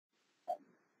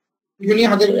দুজনই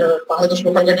আমাদের বাংলাদেশ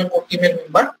লোকাল গাইডের কোর টিমের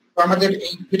মেম্বার। তো আমাদের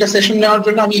এই দুইটা সেশন নেওয়ার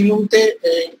জন্য আমি এই মুহূর্তে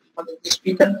আমাদের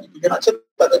স্পিকার দুজন আছে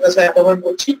তাদের কাছে ব্যবহার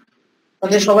করছি।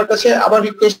 তাদের সবার কাছে আবার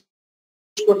রিকোয়েস্ট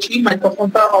করছি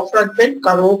মাইক্রোফোনটা অফ রাখবেন,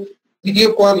 কারো ভিডিও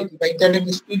কোয়ালিটি বা ইন্টারনেট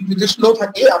স্পিড যদি স্লো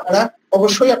থাকে আপনারা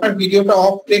অবশ্যই আপনার ভিডিওটা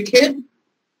অফ রেখে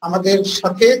আমাদের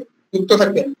সাথে যুক্ত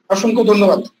থাকবেন। অসংখ্য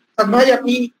ধন্যবাদ। ভাই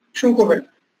আপনি শুরু করবেন।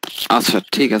 আচ্ছা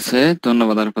ঠিক আছে,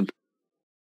 ধন্যবাদ আরফাত।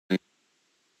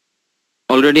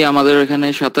 অলরেডি আমাদের এখানে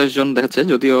 27 জন দেখাচ্ছে,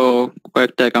 যদিও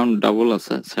কয়েকটা অ্যাকাউন্ট ডাবল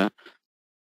আছে। আচ্ছা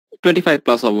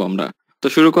 25+ হবো আমরা। তো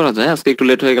শুরু করা যায়, আজকে একটু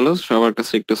লেট হয়ে গেল, সবার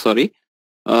কাছে একটু সরি।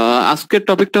 আজকের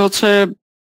টপিকটা হচ্ছে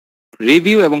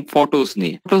রিভিউ এবং ফটোস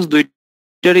নিয়ে। ফটোস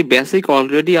দুইটারই বেসিক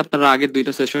অলরেডি আপনারা আগের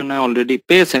দুইটা সেশনে অলরেডি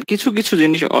পেয়েছেন, কিছু কিছু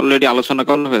জিনিস অলরেডি আলোচনা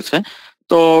করা হয়েছে।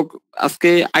 তো আজকে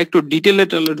আরেকটু ডিটেলে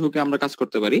ঢুকে আমরা কাজ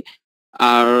করতে পারি।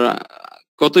 আর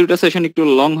গত দুইটা সেশন একটু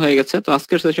লং হয়ে গেছে, তো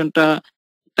আজকের সেশনটা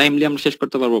টাইমলি আমরা শেষ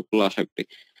করতে পারবো বলে আশা করি।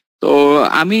 তো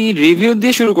আমি রিভিউ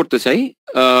দিয়ে শুরু করতে চাই।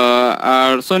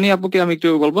 আর সোনিয়া আপুকে আমি একটু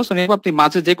বলবো, সোনিয়া আপু আপনি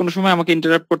মাঝে যে কোনো সময় আমাকে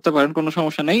ইন্টারাপ্ট করতে পারেন, কোনো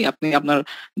সমস্যা নেই। আপনি আপনার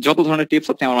যত ধরনের টিপস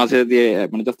আপনি আমার মাঝে দিয়ে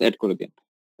মানে জাস্ট অ্যাড করে দিন।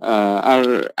 আর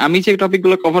আমি যে টপিক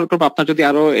গুলো কভার করবো, আপনার যদি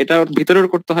আরো এটার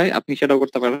ভিতরেও করতে হয় আপনি সেটাও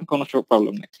করতে পারেন, কোনো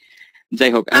প্রবলেম নেই।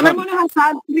 যাই হোক, আমার মনে হয়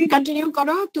স্যার তুমি কন্টিনিউ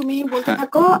করো, তুমি বলতে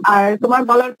থাকো, আর তোমার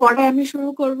বলার পরে আমি শুরু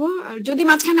করব। আর যদি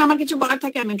মাঝখানে আমার কিছু বলার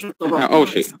থাকে আমি ইন্টারাপ্ট করব। হ্যাঁ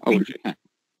অবশ্যই অবশ্যই, হ্যাঁ।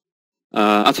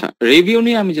 আচ্ছা, রিভিউ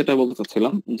নিয়ে আমি যেটা বলতে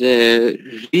চাচ্ছিলাম, যে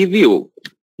রিভিউ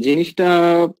জিনিসটা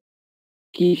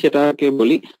কি সেটাকে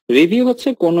বলি। রিভিউ হচ্ছে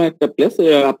কোনো একটা প্লেস,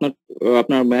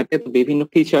 আপনার ম্যাপে বিভিন্ন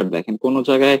ফিচার দেখেন, কোন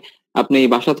জায়গায় আপনি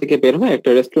বাসা থেকে বের হয়ে একটা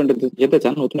রেস্টুরেন্টে যেতে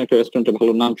চান, নতুন একটা রেস্টুরেন্টে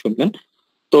ভালো নাম শুনবেন,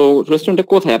 তো রেস্টুরেন্টে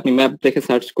কোথায় আপনি ম্যাপ দেখে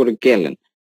সার্চ করে গেলেন।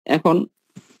 এখন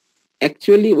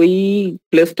অ্যাকচুয়ালি ওই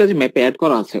প্লেসটা যে ম্যাপে অ্যাড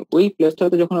করা আছে, ওই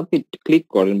প্লেসটাতে যখন আপনি ক্লিক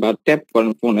করেন বা ট্যাপ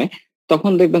করেন ফোনে,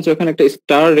 তখন দেখবেন যে ওখানে একটা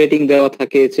স্টার রেটিং দেওয়া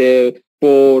থাকে, যে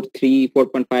 4, 3,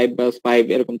 4.5 বা 5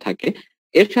 এরকম থাকে।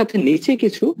 এর সাথে নিচে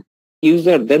কিছু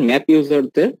ইউজারদের, ম্যাপ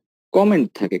ইউজারদের কমেন্ট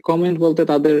থাকে। কমেন্ট বলতে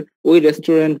তাদের ওই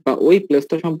রেস্টুরেন্ট বা ওই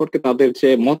প্লেসটা সম্পর্কে তাদের যে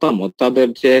মতামত, তাদের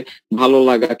যে ভালো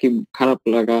লাগা কি খারাপ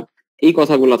লাগা, এই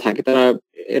কথাগুলো থাকে, তারা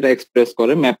এটা এক্সপ্রেস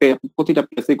করে। ম্যাপে প্রতিটা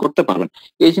প্লেসই করতে পারবেন,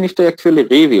 এই জিনিসটা অ্যাকচুয়ালি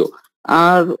রিভিউ।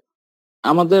 আর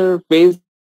আমাদের পেজ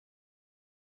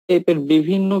টাইপের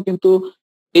বিভিন্ন কিন্তু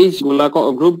পেজ গুলা,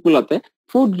 গ্রুপ গুলাতে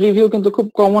ফুড রিভিউ কিন্তু খুব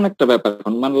কমন একটা ব্যাপার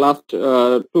এখন, মানে লাস্ট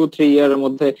 2-3 ইয়ারের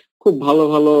মধ্যে খুব ভালো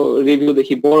ভালো রিভিউ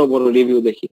দেখি, বড় বড় রিভিউ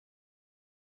দেখি।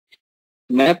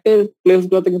 ম্যাপের প্লেস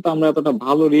গুলোতে কিন্তু আমরা এতটা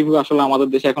ভালো রিভিউ আসলে আমাদের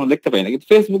দেশে এখনো দেখতে পাই না, কিন্তু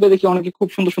ফেসবুকে দেখি অনেকে খুব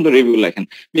সুন্দর সুন্দর রিভিউ লেখেন,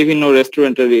 বিভিন্ন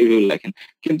রেস্টুরেন্টের রিভিউ লেখেন,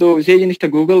 কিন্তু সেই জিনিসটা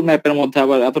গুগল ম্যাপের মধ্যে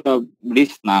আবার এতটা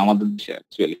রিচ না আমাদের দেশে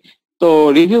অ্যাকচুয়ালি। তো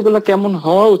রিভিউ গুলো কেমন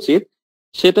হওয়া উচিত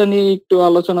সেটা নিয়ে একটু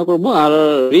আলোচনা করব। আর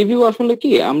রিভিউ আসলে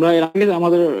কি, আমরা এর আগে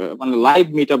আমাদের মানে লাইভ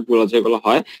মিট আপ গুলো যেগুলো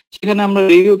হয়, সেখানে আমরা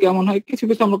রিভিউ কেমন হয় কিছু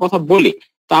কিছু আমরা কথা বলি।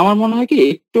 তো আমার মনে হয় কি,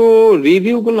 একটু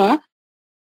রিভিউ গুলা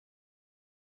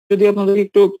যদি আপনাদের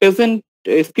একটু প্রেজেন্ট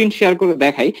স্ক্রিন শেয়ার করে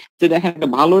দেখাই, যে দেখেন একটা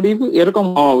ভালো রিভিউ এরকম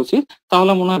হওয়া উচিত,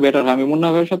 তাহলে মনে হয় বেটার হয়। আমি মুন্না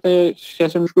ভাইয়ের সাথে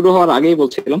সেশন শুরু হওয়ার আগেই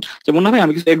বলছিলাম যে মুন্না ভাই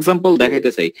আমি কিছু এক্সাম্পল দেখাইতে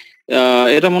চাই,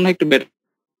 এটা মনে হয় একটু বেটার।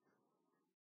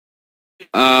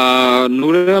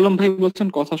 নূরে আলম ভাই বলছেন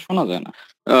কথা শোনা যায় না,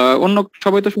 অন্য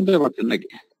সবাই তো শুনতে পাচ্ছেন নাকি?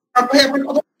 ভাই আপনার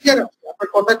কথা ক্লিয়ার আছে, আপনার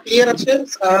কথা ক্লিয়ার আছে।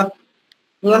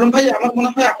 নূর আলম ভাই আমার মনে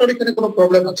হয় আপনার এখানে কোনো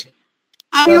প্রবলেম আছে।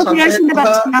 আমিও ক্লিয়ার শুনতে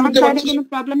পাচ্ছি, আমার সাইডে কোনো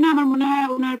প্রবলেম না। আমার মনে হয়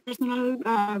ওনার পার্সোনাল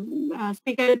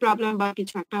স্পিকারের প্রবলেম বা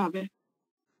কিছু একটা হবে।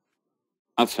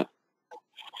 আচ্ছা,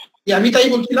 আমি তাই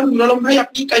বলছিলাম নূর আলম ভাই,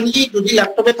 আপনি কাইন্ডলি যদি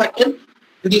ল্যাপটপে থাকেন,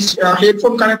 যদি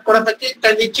হেডফোন কানেক্ট করা থাকে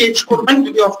কাইন্ডলি চেঞ্জ করবেন,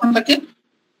 যদি অপশন থাকে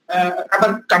আবার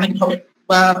কানেক্ট হবে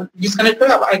বা ডিসকানেক্ট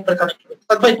হবে আবার আরেকবার কানেক্ট হবে।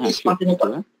 ভাই প্লিজ কন্টিনিউ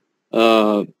করুন।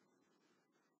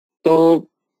 তো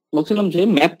বলছিলাম যে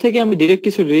ম্যাপ থেকে আমি ডিরেক্ট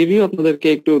কিছু রিভিউ আপনাদেরকে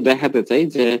একটু দেখাতে চাই,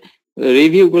 যে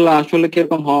রিভিউ গুলো আসলে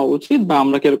কিরকম হওয়া উচিত বা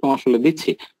আমরা কিরকম আসলে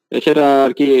দিচ্ছি, সেটা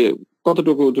আর কি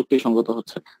কতটুকু যুক্তিসঙ্গত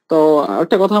হচ্ছে। তো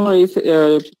একটা কথা আমরা এই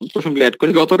প্রসঙ্গে অ্যাড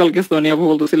করি, গতকালকে সোনিয়া আপু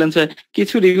বলতেছিলেন যে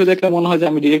কিছু রিভিউ দেখলে মনে হয় যে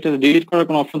আমি ডিরেক্ট ডিলিট করার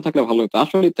কোনো অপশন থাকলে ভালো হতো।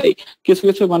 আসলে তাই, কিছু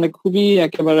কিছু মানে খুবই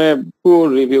একেবারে পুয়ার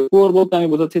রিভিউ। পুয়ার বলতে আমি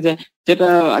বোঝাচ্ছি যে যেটা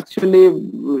অ্যাকচুয়ালি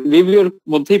রিভিউর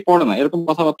মধ্যেই পড়ে না, এরকম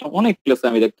কথাবার্তা অনেক প্লেসে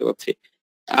আমি দেখতে পাচ্ছি।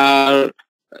 আর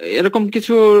এরকম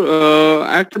কিছু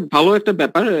একটা ভালো একটা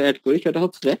ব্যাপার অ্যাড করি, সেটা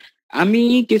হচ্ছে যে আমি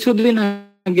কিছুদিন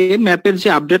আগে ম্যাপের যে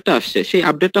আপডেটটা আসছে, সেই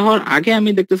আপডেটটা হওয়ার আগে আমি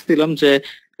দেখতেছিলাম যে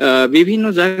বিভিন্ন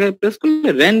জায়গায় প্রেস করলে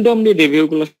র্যান্ডমলি রিভিউ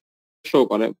গুলো শো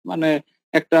করে, মানে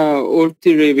একটা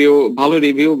ওর্থি রিভিউ, ভালো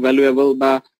রিভিউ, ভ্যালুয়েবল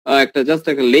বা একটা জাস্ট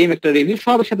একটা লেম একটা রিভিউ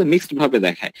সবার সাথে মিক্সড ভাবে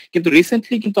দেখায়। কিন্তু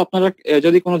রিসেন্টলি কিন্তু আপনারা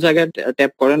যদি কোনো জায়গায়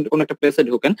ট্যাপ করেন, কোনো একটা প্লেসে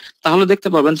ঢোকেন, তাহলে দেখতে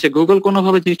পাবেন যে গুগল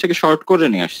কোনোভাবে জিনিসটাকে শর্ট করে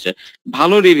নিয়ে আসছে।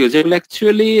 ভালো রিভিউ যেগুলো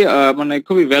অ্যাকচুয়ালি মানে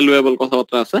খুবই ভ্যালুয়েবল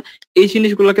কথাবার্তা আছে, এই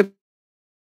জিনিসগুলোকে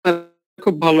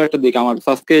খুব ভালো একটা দিক আমার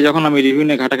আজকে যখন আমি রিভিউ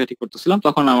নিয়ে ঘাটাঘাটি করতেছিলাম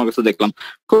তখন আমার কাছে দেখলাম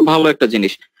খুব ভালো একটা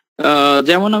জিনিস।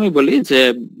 যেমন আমি বলি যে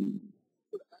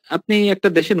আপনি একটা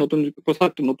দেশে নতুন কোথাও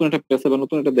একটা নতুন একটা প্লেসে বা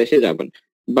নতুন একটা দেশে যাবেন,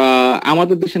 বা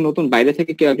আমাদের দেশে নতুন বাইরে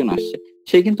থেকে কেউ একজন আসছে,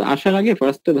 সে কিন্তু আসার আগে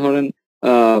ফার্স্টে ধরেন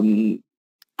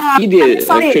কি দিয়ে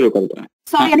সরি শুরু করবে?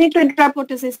 সরি আমি একটু ইন্টারাপ্ট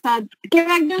করতেছি স্যার, কেউ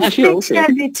একজন হ্যাঁ, স্ক্রিন sure, শেয়ার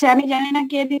দিচ্ছে, আমি জানি না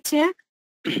কে দিচ্ছে।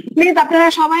 প্লিজ আপনারা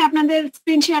সবাই আপনাদের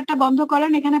স্ক্রিন শেয়ারটা বন্ধ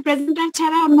করেন, এখানে প্রেজেন্টার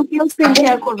ছাড়া অন্য কেউ স্ক্রিন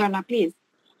শেয়ার করবে না প্লিজ।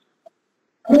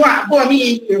 আপু আমি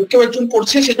কেউ একজন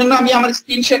করছে সেজন্য আমি আমার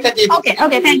স্ক্রিন শেয়ারটা দিয়ে ওকে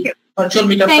okay thank you virtual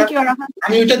মিটআপটা thank you Rahat.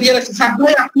 আমি ওইটা দিয়ে রাখছি। স্যার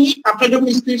ভাই আপনি আপনার যখন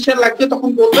স্ক্রিন শেয়ার লাগবে তখন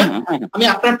বলবেন, আমি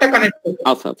আপনারটা কানেক্ট করব।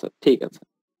 আচ্ছা আচ্ছা ঠিক আছে,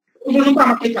 ওই পর্যন্ত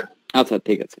আমাকে আচ্ছা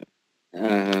ঠিক আছে।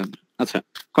 আচ্ছা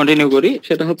কন্টিনিউ করি।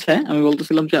 সেটা হচ্ছে আমি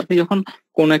বলতেছিলাম যে আপনি যখন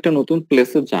কোন একটা নতুন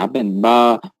প্লেসে যাবেন, বা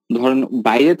ধরেন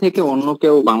বাইরে থেকে অন্য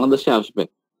কেউ বাংলাদেশে আসবে,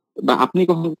 বা আপনি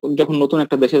যখন নতুন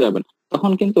একটা দেশে যাবেন,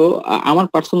 তখন কিন্তু আমার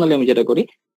পার্সোনালি আমি যেটা করি,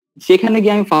 সেখানে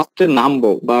গিয়ে আমি ফার্স্টে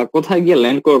নামবো বা কোথায় গিয়ে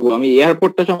ল্যান্ড করবো, আমি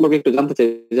এয়ারপোর্টটা সম্পর্কে একটু জানতে চাই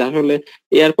যে আসলে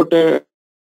এয়ারপোর্টের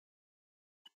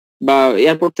বা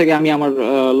এয়ারপোর্ট থেকে আমি আমার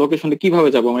লোকেশনে কিভাবে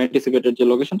যাবো, আমার অ্যান্টিসিপেটেড যে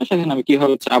লোকেশনটা সেখানে আমি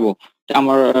কিভাবে যাবো,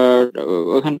 আমার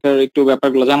ওখানকার একটু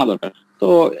ব্যাপারগুলো জানা দরকার। তো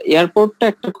এয়ারপোর্টটা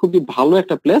একটা খুবই ভালো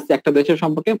একটা প্লেস একটা দেশের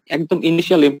সম্পর্কে একদম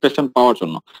ইনিশিয়াল ইমপ্রেশন পাওয়ার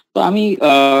জন্য। তো আমি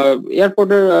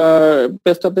এয়ারপোর্টের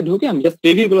প্লেসটাতে ঢুকে আমি জাস্ট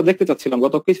রিভিউ গুলো দেখতে চাচ্ছিলাম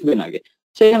গত কিছুদিন আগে।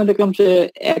 সেখানে দেখলাম যে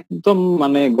একদম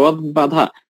মানে গদ বাঁধা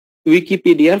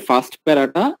উইকিপিডিয়ার ফার্স্ট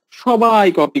প্যারাটা সবাই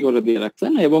কপি করে দিয়ে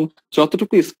রাখছেন, এবং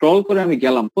যতটুকু স্ক্রল করে আমি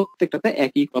গেলাম প্রত্যেকটাতে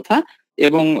একই কথা।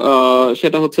 এবং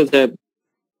সেটা হচ্ছে যে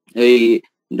এই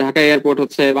ঢাকা এয়ারপোর্ট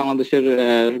হচ্ছে বাংলাদেশের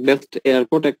বেস্ট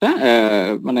এয়ারপোর্ট, একটা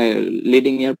মানে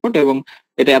লিডিং এয়ারপোর্ট, এবং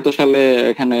এটা এত সালে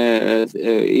এখানে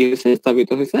ইউএসএ স্থাপিত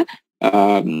হয়েছে।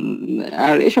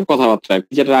 আর এসব কথাবার্তা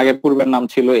যেটা আগে পূর্বের নাম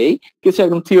ছিল এই কিছু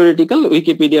একদম থিওরিটিক্যাল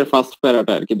উইকিপিডিয়ার ফার্স্ট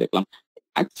প্যারাটা আর কি দেখলাম।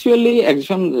 অ্যাকচুয়ালি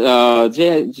একজন যে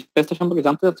পেজটা সম্পর্কে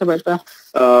জানতে চাচ্ছে বা একটা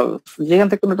যেখান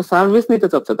থেকে কোনো একটা সার্ভিস নিতে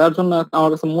চাচ্ছে, তার জন্য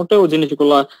আমার কাছে মোটেও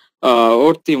জিনিসগুলো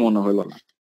অর্থী মনে হলো না।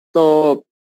 তো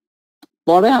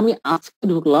পরে আমি আজকে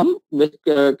ঢুকলাম, বেশ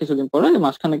কিছুদিন পরে,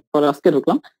 মাসখানেক পরে আজকে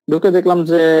ঢুকলাম, ঢুকে দেখলাম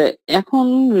যে এখন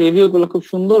রিভিউ গুলো খুব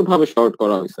সুন্দর ভাবে শর্ট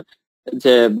করা হয়েছে,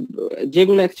 যে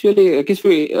যেগুলো অ্যাকচুয়ালি কিছু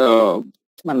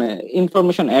মানে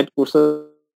ইনফরমেশন অ্যাড করছে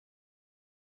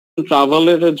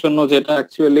ট্রাভেলের জন্য, যেটা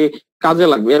অ্যাকচুয়ালি কাজে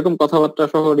লাগবে এরকম কথাবার্তা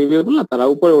সহ রিভিউ গুলা তারা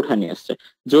উপরে উঠে নিয়ে আসছে।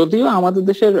 যদিও আমাদের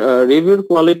দেশের রিভিউর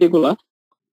কোয়ালিটি গুলা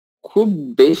খুব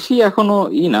বেশি এখনো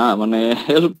না, মানে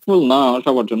হেল্পফুল না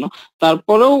সবার জন্য,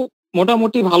 তারপরেও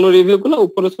মোটামুটি ভালো রিভিউ গুলো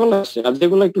উপরে চলে আসছে। আর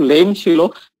যেগুলো একটু লেম ছিল,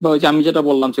 বা ওই যে আমি যেটা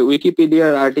বললাম যে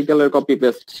উইকিপিডিয়ার আর্টিকেলের কপি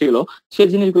পেস্ট ছিল, সেই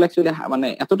জিনিসগুলো অ্যাকচুয়ালি মানে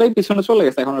এতটাই পিছনে চলে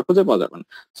গেছে এখন আর খুঁজে পাওয়া যাবে না।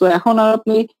 তো এখন আর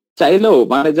আপনি চাইলেও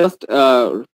মানে জাস্ট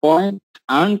পয়েন্ট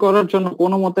আর্ন করার জন্য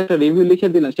কোনো মতে একটা রিভিউ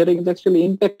লিখে দিলেন, সেটা কিন্তু অ্যাকচুয়ালি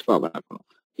ইম্প্যাক্ট পাবে না কোনো।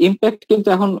 ইম্প্যাক্ট কিন্তু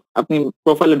এখন আপনি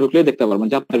প্রোফাইলে ঢুকলেই দেখতে পারবেন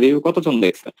যে আপনার রিভিউ কতজন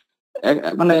দেখছে।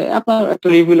 মানে আপনার একটা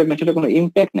রিভিউ লিখলেন, সেটা কোনো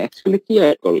ইম্প্যাক্ট নেই, অ্যাকচুয়ালি কি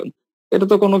অ্যাড করলেন, এটা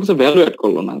তো কোনো কিছু ভ্যালু অ্যাড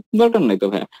করলো না, দরকার নেই তো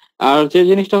ভাইয়া। আর যে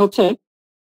জিনিসটা হচ্ছে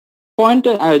পয়েন্ট,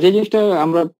 যে জিনিসটা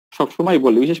আমরা সবসময়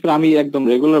বলি, বিশেষ করে আমি একদম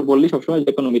রেগুলার বললি সবসময়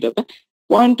যে কোনো মিটাতে,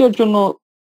 পয়েন্টের জন্য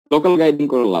লোকাল গাইডিং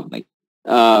করে লাভ নাই।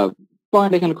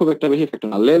 পয়েন্ট এখানে খুব একটা বেশি ফ্যাক্টর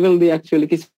না, লেভেল দিয়ে অ্যাকচুয়ালি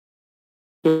কিছু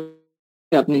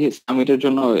আপনি সামিটের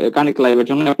জন্য কানেক্ট লাইভের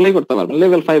জন্য অ্যাপ্লাই করতে পারবেন।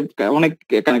 লেভেল 5 অনেক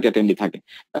কানেক্ট অ্যাটেন্ডি থাকে,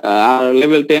 আর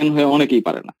লেভেল 10 হয়ে অনেকেই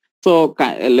পারে না। তো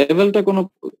লেভেলটা কোনো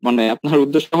মানে আপনার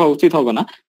উদ্দেশ্য হওয়া উচিত হবে না,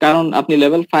 কারণ আপনি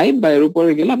লেভেল 5 বা এর উপরে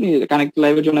গেলে আপনি কানেক্ট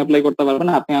লাইভের জন্য অ্যাপ্লাই করতে পারবেন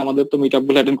না। আপনি আমাদের তো মিট আপ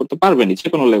গুলো অ্যাটেন্ড করতে পারবেনই যে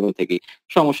কোনো লেভেল থেকেই,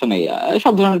 সমস্যা নেই,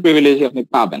 সব ধরনের প্রিভিলেজ আপনি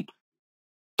পাবেন।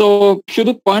 তো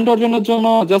শুধু পয়েন্ট অর্জনের জন্য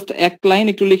জাস্ট এক লাইন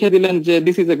একটু লিখে দিলেন যে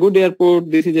this is a good airport,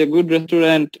 this is a good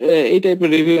restaurant, এই টাইপের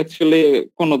রিভিউ অ্যাকচুয়ালি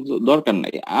কোনো দরকার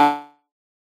নেই। আর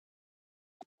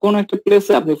কোন একটা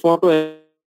প্লেসে আপনি ফটো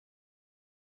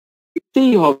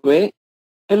দিতেই হবে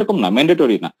এরকম না,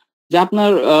 ম্যান্ডেটরি না যে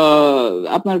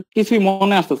আপনার কিছুই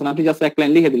মনে আসতেছে না, আপনি জাস্ট এক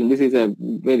লাইন লিখে দিলেন this is a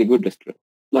very good restaurant,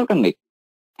 দরকার নেই।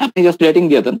 আপনি জাস্ট রেটিং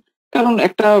দিয়ে দেন, কারণ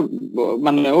একটা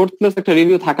মানে ওয়ার্থলেস একটা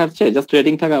রিভিউ থাকার চেয়ে জাস্ট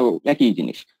রেটিং থাকা একই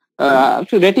জিনিস।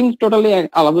 রেটিং টোটালি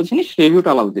আলাদা জিনিস, রিভিউটা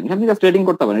আলাদা জিনিস। আপনি জাস্ট রেটিং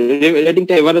করতে পারেন,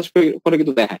 রেটিংটা এভারেজ করে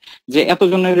কিন্তু দেখায় যে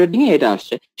এতজনের রেটিং এ এটা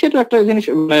আসছে, সেটা একটা জিনিস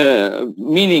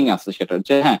মিনিং আছে সেটার,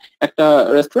 যে হ্যাঁ একটা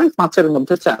রেস্টুরেন্ট 5-এর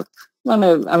মধ্যে 4, মানে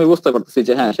আমি বুঝতে পারতেছি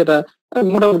যে হ্যাঁ সেটা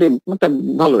মোটামুটি একটা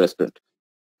ভালো রেস্টুরেন্ট।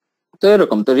 তো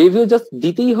এরকম তো রিভিউ জাস্ট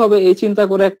দিতেই হবে এই চিন্তা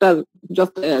করে একটা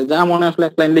জাস্ট যা মনে আসলে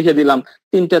এক লাইন লিখে দিলাম,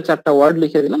 3-4টা ওয়ার্ড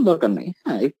লিখে দিলাম, দরকার নেই।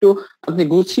 হ্যাঁ, একটু আপনি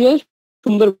গুছিয়ে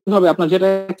সুন্দরভাবে আপনার যেটা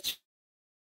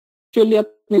অ্যাকচুয়ালি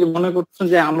আপনি মনে করছেন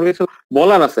যে আমার কিছু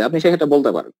বলার আছে, আপনি সেটা বলতে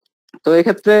পারেন। তো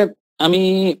এক্ষেত্রে আমি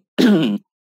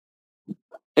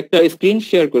একটা স্ক্রিন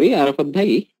শেয়ার করি আরাফাত ভাই।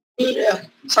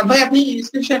 সাদ ভাই আপনি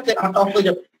স্ক্রিন শেয়ার অফ হয়ে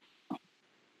যাবে।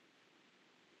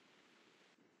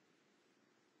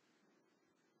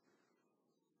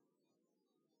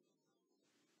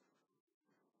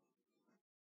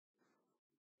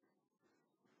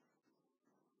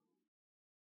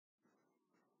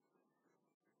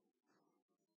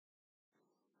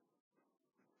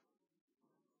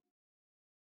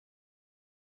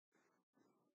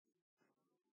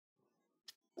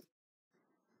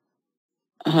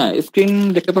 হ্যাঁ, স্ক্রিন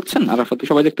দেখতে পাচ্ছেন আরাফাত,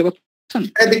 সবাই দেখতে পাচ্ছেন?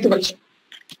 হ্যাঁ দেখতে পাচ্ছি।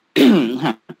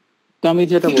 হ্যাঁ, তো আমি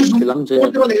যেটা বলছিলাম যে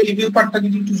রিভিউ পার্টটা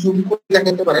যদি একটু জুম করে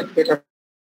দেখাতে পারেন এটা।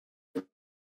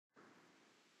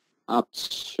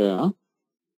 আচ্ছা,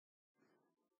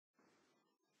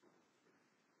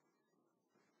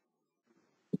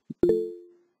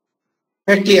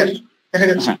 হ্যাঁ ক্লিয়ার দেখা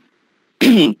যাচ্ছে।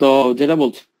 তো যেটা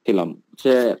বলছিলাম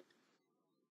যে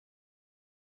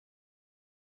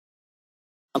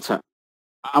আচ্ছা,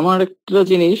 আমার একটা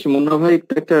জিনিস মুন্না ভাই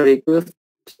একটা রিকোয়েস্ট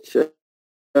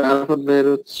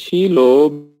ছিল,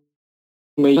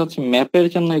 হচ্ছে ম্যাপের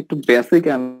জন্য একটু বেসিক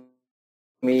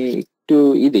আমি একটু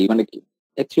দিই, মানে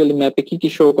অ্যাকচুয়ালি ম্যাপে কি কি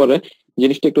শো করে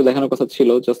জিনিসটা একটু দেখানোর কথা ছিল,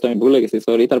 জাস্ট আমি ভুলে গেছি,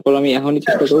 সরি। তারপর আমি এখনই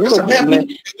চেষ্টা করবো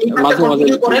মাঝে মাঝে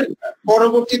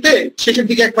পরবর্তীতে শেষের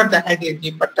দিকে একবার দেখাই দিয়ে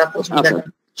এই পার্টটা প্রথমে দেখান।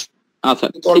 আচ্ছা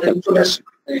ঠিক আছে।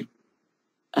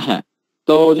 হ্যাঁ,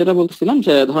 তো যেটা বলছিলাম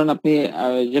যে ধরেন আপনি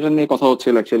যেটা নিয়ে কথা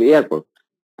হচ্ছিল অ্যাকচুয়ালি এয়ারপোর্ট,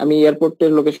 আমি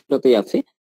এয়ারপোর্টের লোকেশনটাতেই আছি।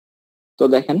 তো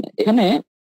দেখেন এখানে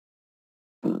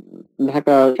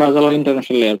ঢাকা শাহজালাল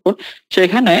ইন্টারন্যাশনাল এয়ারপোর্ট,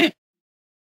 সেখানে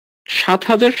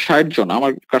 7,060 জন,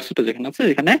 আমার কার্সটা যেখানে আছে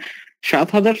এখানে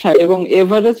 7,060, এবং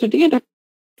এভারেজ রেটিং এটা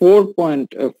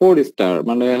 4.4 স্টার,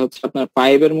 মানে হচ্ছে আপনার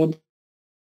 5 এর মধ্যে।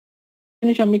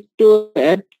 জিনিস আমি একটু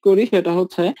অ্যাড করি, সেটা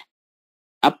হচ্ছে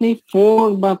আপনি 4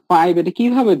 বা 5 এটা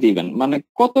কিভাবে দিবেন, মানে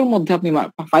কতর মধ্যে আপনি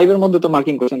 5 এর মধ্যে তো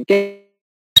মার্কিং করছেন।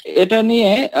 এটা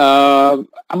নিয়ে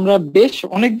আমরা বেশ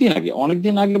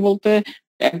অনেকদিন আগে বলতে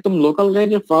একদম লোকাল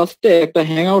গাইডের ফার্স্টে একটা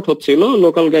হ্যাং আউট হচ্ছিল,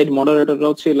 লোকাল গাইড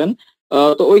মডারেটররাও ছিলেন।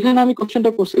 তো ওইখানে আমি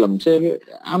কোশ্চেনটা করছিলাম যে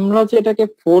আমরা যে এটাকে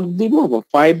 4 দিব বা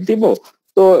 5 দিব,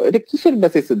 তো এটা কিসের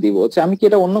বেসিসে দিব, হচ্ছে আমি কি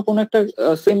এটা অন্য কোনো একটা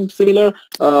সেম সিমিলার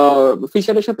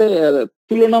ফিচারের সাথে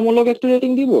তুলনামূলক একটা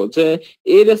রেটিং দিব, যে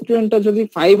এই রেস্টুরেন্টটা যদি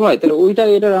 5 হয় তাহলে ওইটা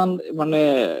এটা মানে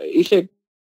ইসে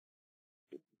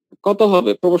কত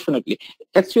হবে প্রপোর্শনেটলি।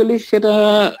 অ্যাকচুয়ালি সেটা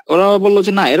ওরা বললো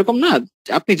যে না, এরকম না,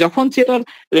 আপনি যখন সেটার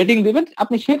রেটিং দিবেন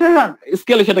আপনি সেটার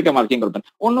স্কেলে সেটাকে মার্কিং করবেন,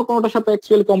 অন্য কোনোটার সাথে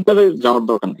অ্যাকচুয়ালি কম্পেয়ারে যাওয়ার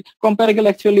দরকার নেই। কম্পেয়ারে গেলে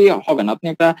অ্যাকচুয়ালি হবে না। আপনি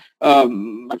একটা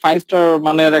 5 স্টার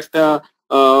মানের একটা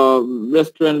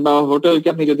রেস্টুরেন্ট বা হোটেলকে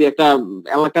আপনি যদি একটা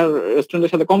এলাকার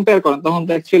রেস্টুরেন্টের সাথে কম্পেয়ার করেন, তখন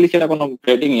তো অ্যাকচুয়ালি সেটা কোনো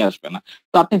রেটিংই আসবে না।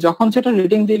 তো আপনি যখন সেটা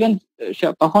রেটিং দিবেন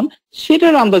তখন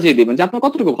সেটার আন্দাজে দিবেন যে আপনার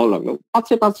কতটুকু ভালো লাগলো।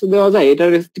 5-5 দেওয়া যায়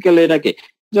এটার স্কেলে এটাকে,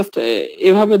 জাস্ট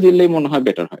এভাবে দিলেই মনে হয়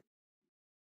বেটার হয়।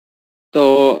 তো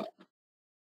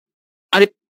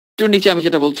আরেকটু নিচে আমি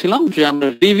যেটা বলছিলাম যে আমরা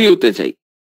রিভিউতে যাই,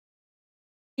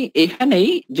 এখানেই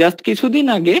জাস্ট কিছুদিন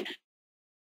আগে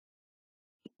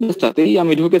তাতেই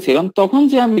আমি ঢুকেছিলাম, তখন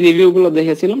যে আমি রিভিউ গুলো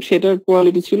দেখেছিলাম সেটার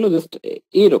কোয়ালিটি ছিল জাস্ট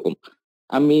এইরকম।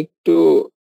 আমি একটু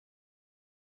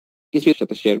কিছুর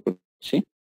সাথে শেয়ার করছি।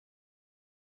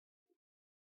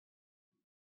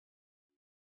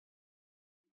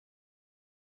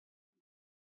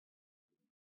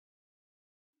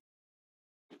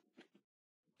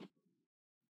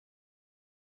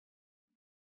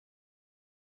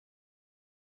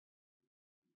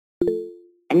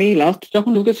 আমি লাস্ট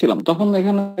যখন ঢুকেছিলাম তখন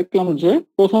এখানে দেখলাম যে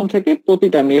প্রথম থেকে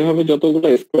প্রতিটা আমি এভাবে যতগুলো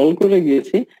স্ক্রল করে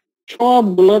গিয়েছি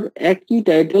সবগুলোর একই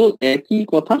টাইটেল, একই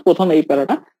কথা, প্রথম এই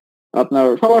প্যারাটা আপনার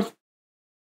সবার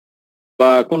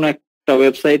বা কোন একটা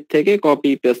ওয়েবসাইট থেকে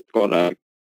কপি পেস্ট করা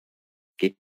কি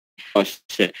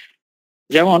আসছে।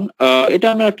 যেমন এটা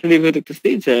আমরা একটা রিভিউ দেখতেছি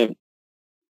যে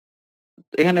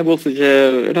এখানে বলছে যে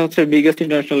এটা হচ্ছে biggest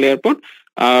international airport,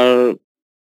 R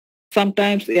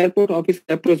sometimes airport office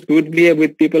approach good behave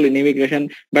with people in immigration,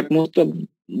 but most of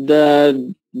the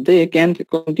they can't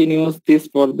continue this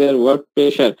for their work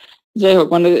pressure. যাই হোক,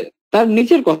 মানে তার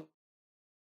নিচের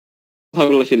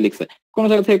কথাগুলো সে লিখছে, কোন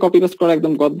জায়গা থেকে কপি পেস্ট করা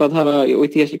একদম গদ বাঁধা বা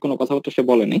ঐতিহাসিক কোনো কথাবার্তা সে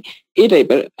বলেনি এই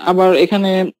টাইপের। আবার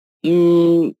এখানে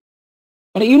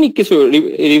মানে ইউনিক কিছু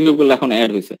রিভিউ গুলো এখন অ্যাড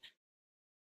হয়েছে।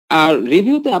 আর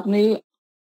রিভিউতে আপনি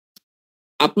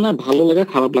আপনার ভালো লাগা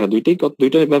খারাপ লাগা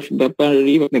দুইটাই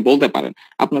ব্যাপারই আপনি বলতে পারেন।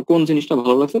 আপনার কোন জিনিসটা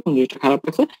ভালো লাগছে, কোন জিনিসটা খারাপ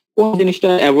লাগছে, কোন জিনিসটা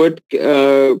অ্যাভয়েড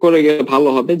করে গেলে ভালো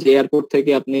হবে, যে এয়ারপোর্ট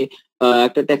থেকে আপনি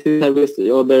একটা ট্যাক্সি সার্ভিস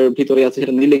ওদের ভিতরে আছে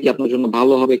সেটা নিলে কি আপনার জন্য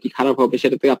ভালো হবে কি খারাপ হবে,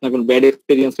 সেটাতে আপনার কোনো ব্যাড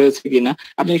এক্সপিরিয়েন্স হয়েছে কিনা,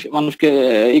 আপনি মানুষকে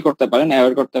করতে পারেন,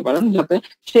 অ্যাওয়্যার করতে পারেন, যাতে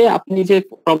সে আপনি যে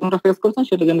প্রবলেমটা ফেস করছেন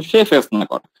সেটা যেন সে ফেস না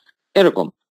করে, এরকম।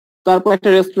 তারপর একটা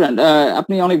রেস্টুরেন্ট,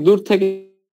 আপনি অনেক দূর থেকে,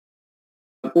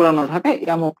 পুরানো ঢাকায়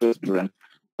এমন রেস্টুরেন্ট,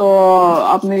 তো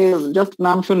আপনি জাস্ট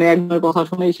নাম শুনে একজনের কথা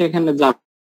শুনেই সেখানে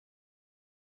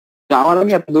যাওয়ার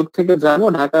আগে এত দূর থেকে যাবো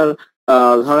ঢাকার,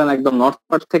 ধরেন একদম নর্থ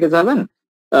পার্ট থেকে যাবেন,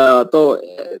 তো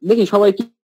দেখি সবাই কি,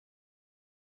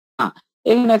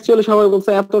 এখানে অ্যাকচুয়ালি সবাই বলছে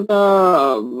এতটা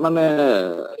মানে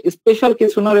স্পেশাল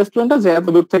কিছু না রেস্টুরেন্টটা যে এত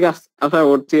দূর থেকে আসা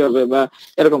ভর্তি হবে বা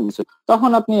এরকম কিছু, তখন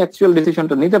আপনি অ্যাকচুয়াল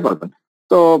ডিসিশনটা নিতে পারবেন।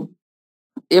 তো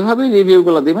এভাবেই রিভিউ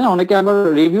গুলো দিবেন। অনেকে আবার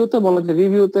রিভিউতে বলে যে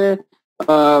রিভিউতে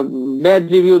ব্যাড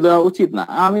রিভিউ দেওয়া উচিত না।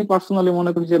 আমি পার্সোনালি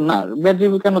মনে করি যে না, ব্যাড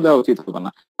রিভিউ কেন দেওয়া উচিত হবে না।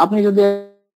 আপনি যদি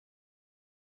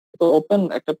ওপেন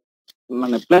একটা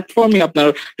মানে প্ল্যাটফর্মই আপনার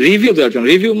রিভিউ দেওয়ার জন্য,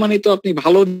 রিভিউ মানে তো আপনি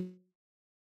ভালো,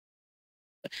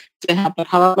 হ্যাঁ আপনার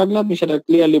খারাপ লাগলে আপনি সেটা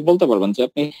ক্লিয়ারলি বলতে পারবেন যে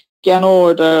আপনি কেন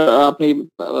এটা আপনি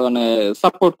মানে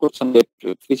সাপোর্ট করছেন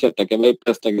ফিচারটাকে বা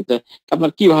পেজটাকে, যে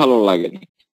আপনার কি ভালো লাগেনি।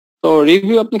 তো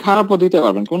রিভিউ আপনি খারাপও দিতে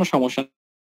পারবেন, কোনো সমস্যা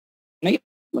নেই।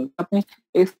 মানে আপনি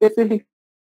স্পেসিফিক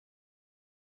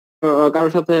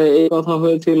কারোর সাথে এই কথা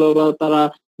হয়েছিল বা তারা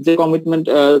যে কমিটমেন্ট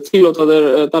ছিল তাদের,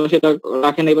 তারা সেটা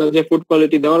রাখেনি, বা যে ফুড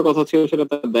কোয়ালিটি দেওয়ার কথা ছিল সেটা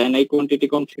তারা দেয় নাই, কোয়ান্টিটি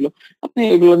কম ছিল, আপনি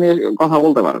এগুলো নিয়ে কথা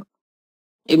বলতে পারেন।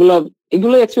 এগুলা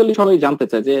এগুলো অ্যাকচুয়ালি সবাই জানতে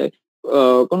চায় যে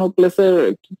কোনো প্লেসের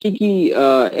কি কি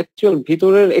অ্যাকচুয়াল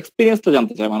ভিতরের এক্সপিরিয়েন্সটা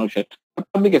জানতে চায় মানুষের,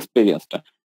 পাবলিক এক্সপিরিয়েন্সটা,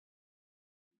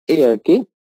 এই আর কি।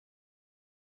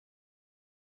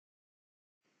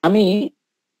 আমি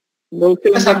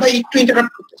বলছিলাম আচ্ছা, আপনার একটু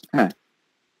ইন্টারাপ্ট করতে চাই। হ্যাঁ,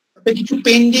 আপনার কিছু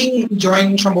পেন্ডিং জয়েন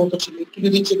সম্ভবত ছিল, একটু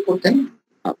যদি চেক করতেন।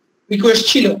 রিকোয়েস্ট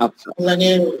ছিল, আচ্ছা অনলাইনে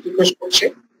রিকোয়েস্ট করছে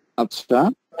আচ্ছা,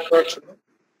 করার জন্য।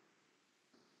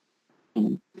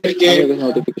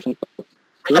 নোটিফিকেশন।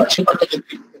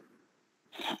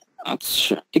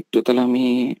 আচ্ছা একটু তাহলে আমি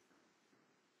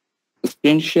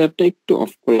স্ক্রিন শেয়ারটা একটু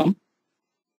অফ করলাম।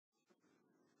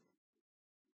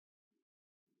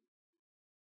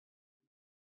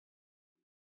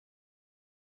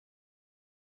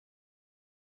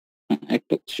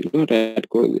 একটা ছিল, এটা অ্যাড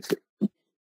করে দিয়েছি।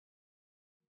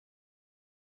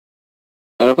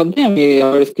 তারপর দিয়ে আমি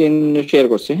আমার স্ক্রিন শেয়ার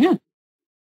করছি। হ্যাঁ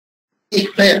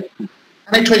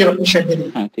কানেক্ট হয়ে যাবে, আপনি শেয়ার দিয়ে দিন।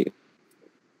 হ্যাঁ ঠিক আছে।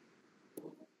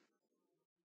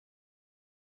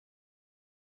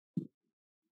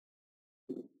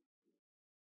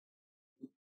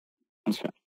 আচ্ছা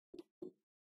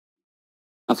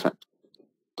আচ্ছা,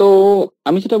 তো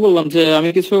আমি যেটা বললাম যে আমি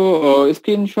কিছু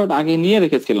স্ক্রিনশট আগে নিয়ে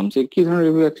রেখেছিলাম যে কি ধরনের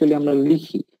রিভিউ অ্যাকচুয়ালি আমরা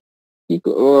লিখি,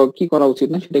 কি করা উচিত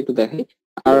না সেটা একটু দেখাই।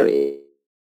 আর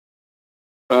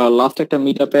লাস্ট একটা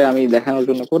মিট আপে আমি দেখানোর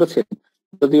জন্য করেছিলাম,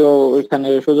 যদিও ওইখানে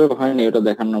সুযোগ হয়নি ওটা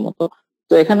দেখানোর মতো।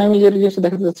 তো এখানে আমি যে জিনিসটা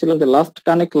দেখাতে চাচ্ছিলাম যে লাস্ট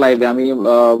কানেক্ট লাইভে আমি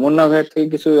মুন্না ভাইয়ের থেকে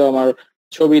কিছু আমার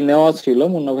ছবি নেওয়া ছিল,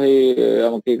 মুন্না ভাই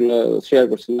আমাকে এগুলো শেয়ার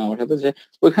করছিল আমার সাথে, যে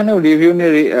ওইখানেও রিভিউ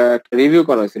নিয়ে রিভিউ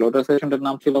করা হয়েছিল। ওটার সেশনটার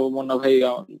নাম ছিল, মুন্না ভাই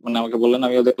মানে আমাকে বললেন,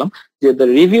 আমিও দেখলাম যে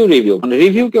রিভিউ মানে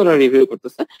রিভিউ কে ওরা রিভিউ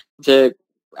করতেছে, যে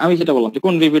আমি যেটা বললাম যে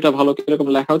কোন রিভিউটা ভালো কিরকম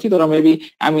লেখা উচিত, ওরা মেবি,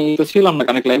 আমি তো ছিলাম না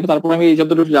কানেক্ট লাইভে, তারপর আমি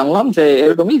যতটুকু জানলাম যে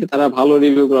এরকমই, যে তারা ভালো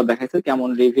রিভিউ গুলো দেখাইছে, কেমন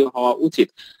রিভিউ হওয়া উচিত।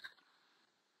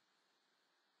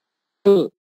 তো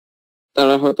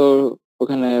তারা হয়তো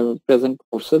ওখানে প্রেজেন্ট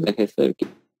করছে, দেখাইছে আর কি।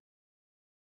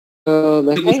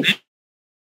 দেখাই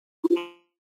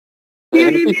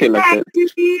এখানে কি ফেল আছে।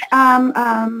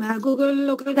 গুগল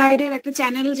লোকাল গাইডের একটা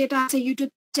চ্যানেল যেটা আছে,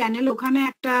 ইউটিউব চ্যানেল, ওখানে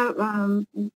একটা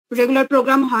রেগুলার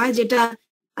প্রোগ্রাম হয় যেটা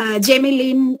জেমি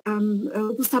লিন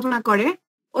উপস্থাপনা করে।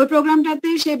 ওই প্রোগ্রামটাতে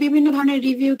সে বিভিন্ন ধরনের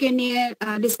রিভিউ কে নিয়ে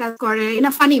ডিসকাস করে in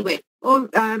a funny way. O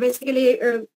basically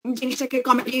জিনিসটাকে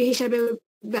কমেডি হিসেবে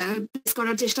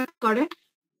করার চেষ্টা করে,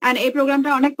 এন্ড এই প্রোগ্রামটা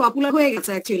অনেক পপুলার হয়ে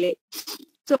গেছে অ্যাকচুয়ালি।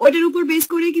 তো ওইটার উপর বেস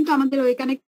করে কিন্তু আমাদের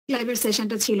ওইখানে লাইভের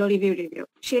সেশনটা ছিল, রিভিউ।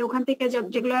 সে ওখান থেকে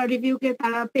যেগুলো রিভিউকে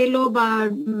তারা পেলো বা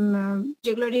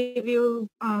যেগুলো রিভিউ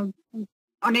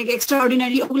অনেক এক্সট্রা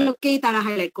অর্ডিনারি, ওগুলোকেই তারা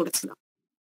হাইলাইট করেছিল।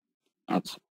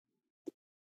 আচ্ছা,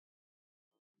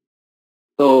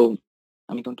 তো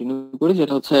আমি কন্টিনিউ করি,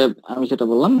 যেটা হচ্ছে আমি যেটা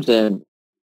বললাম যে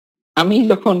আমি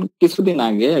যখন কিছুদিন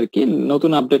আগে আর কি,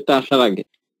 নতুন আপডেটটা আসার আগে,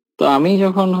 তো আমি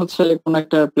যখন হচ্ছে কোন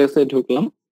একটা প্লেসে ঢুকলাম,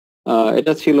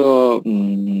 এটা ছিল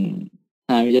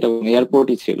হ্যাঁ আমি যেটা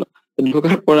এয়ারপোর্টই ছিল। তো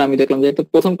ঢোকার পর আমি দেখলাম যে একটা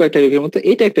প্রথম কয়েকটা রিভিউর মধ্যে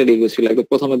এইটা একটা রিভিউ ছিল, একদম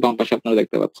প্রথমে বাম পাশে আপনারা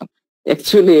দেখতে পাচ্ছেন।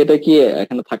 অ্যাকচুয়ালি এটা কি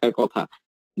এখানে থাকার কথা?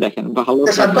 দেখেন ভালো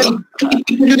স্যার ভাই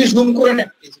একটু যদি জুম করে নেন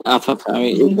please। আচ্ছা আচ্ছা আমি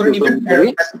জুম করে একটু নেবেন zoom করি।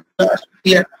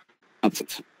 ক্লিয়ার। আচ্ছা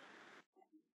আচ্ছা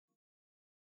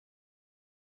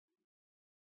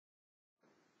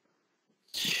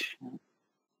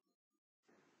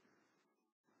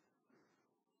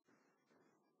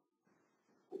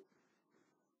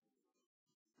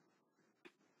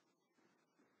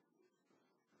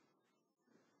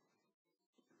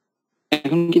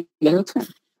এখন কি দেখা যাচ্ছে?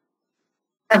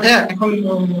 হ্যাঁ এখন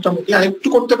মোটামুটি আর একটু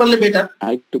করতে পারলে বেটার।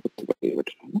 আর একটু করতে পারি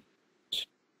better, না?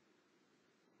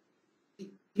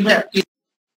 হ্যাঁ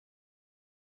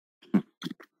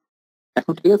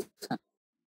এখন ঠিক আছে?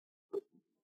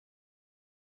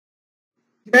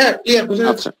 হ্যাঁ ক্লিয়ার বুঝে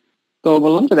যাচ্ছে। আচ্ছা তো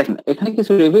বললাম যে দেখেন এখানে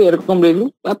কিছু রিভিউ, এরকম রিভিউ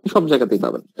আপনি সব জায়গাতেই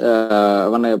পাবেন।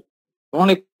 মানে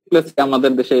অনেক প্লেসে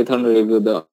আমাদের দেশে এই ধরনের রিভিউ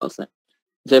দেওয়া আছে।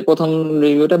 যে প্রথম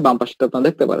রিভিউটা বাম পাশে আপনারা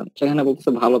দেখতে পারেন, সেখানে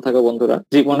বলতেছে ভালো থাকো বন্ধুরা,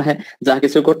 জীবনে যা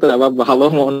কিছু করতে যাবা ভালো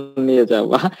মন নিয়ে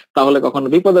যাবা, তাহলে কখনো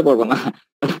বিপদে পড়বো না।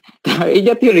 এই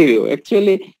জাতীয় রিভিউ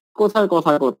অ্যাকচুয়ালি কোথায়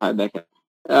কোথায় কোথায় দেখেন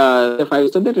 5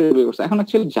 স্টার দিয়ে রিভিউ করছে। এখন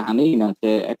অ্যাকচুয়ালি জানি না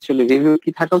যে অ্যাকচুয়ালি রিভিউ কি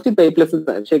থাকা উচিত, এই প্লেসে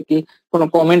সে কি কোনো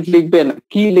কমেন্ট লিখবে না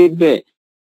কি লিখবে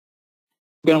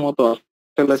এর মতো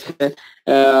আসলে সে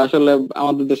আসলে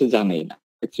আমাদের দেশে জানেই না।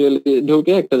 অ্যাকচুয়ালি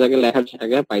ঢুকে একটা জায়গায় লেখার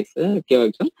জায়গায় পাইছে কেউ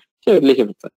একজন, সে লিখে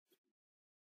ফেলছে।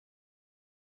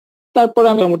 তারপরে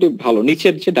আমি মোটামুটি ভালো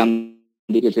নিচের যে ডান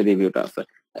দিকে যে রিভিউটা আছে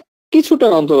কিছুটা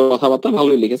অন্তত কথাবার্তা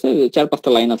ভালোই লিখেছে, 4-5টা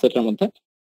লাইন আছে এটার মধ্যে।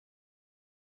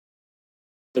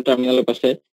 টার্মিনালের পাশে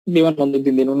বিমানবন্দর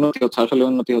দিন দিন উন্নতি হচ্ছে, আসলে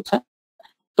উন্নতি হচ্ছে।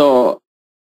 তো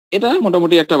এটা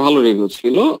মোটামুটি একটা ভালো রিভিউ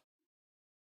ছিল।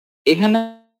 এখানে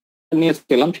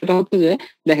নিয়েছিলাম সেটা হচ্ছে যে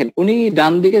দেখেন উনি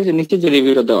ডান দিকে যে নিচে যে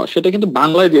রিভিউটা দেওয়া সেটা কিন্তু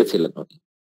বাংলায় দিয়েছিলেন উনি,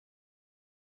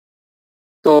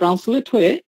 তো ট্রান্সলেট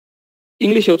হয়ে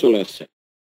ইংলিশেও চলে আসছে।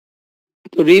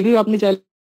 তো রিভিউ আপনি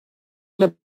চাইলে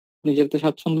নিজেতে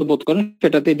স্বাচ্ছন্দ্য বোধ করেন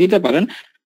সেটাতে দিতে পারেন।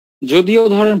 যদিও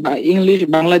ধরেন ইংলিশ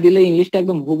বাংলায় দিলে ইংলিশটা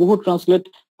একদম হুবহু ট্রান্সলেট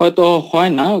হয়তো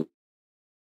হয় না,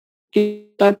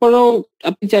 তারপরেও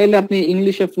আপনি চাইলে আপনি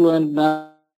ইংলিশে ফ্লুয়েন্ট না,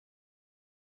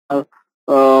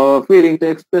 ফিলিংটা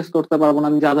এক্সপ্রেস করতে পারবো না,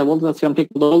 আমি যা যা বলতে চাচ্ছিলাম ঠিক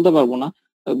বলতে পারবো না,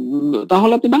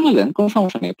 তাহলে আপনি বাংলা দেন, কোনো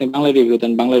সমস্যা নেই, আপনি বাংলা রিভিউ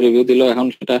দেন। বাংলা রিভিউ দিলেও এখন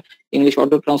সেটা ইংলিশ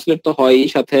অটো ট্রান্সলেট তো হয়ই,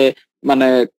 সাথে মানে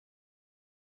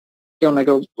কেউ না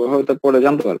কেউ হয়তো পড়ে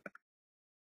জানতে পারবে।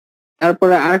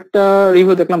 তারপরে আরেকটা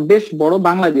রিভিউ দেখলাম বেশ বড়,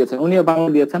 বাংলা দিয়েছেন, উনিও বাংলা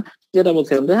দিয়েছেন, যেটা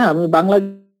বলছিলাম যে হ্যাঁ আমি বাংলা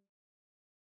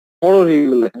বড়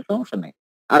রিভিউ লেখেন সমস্যা নেই।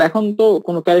 আর এখন তো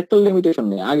কোনো ক্যারেক্টার লিমিটেশন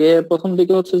নেই, আগে প্রথম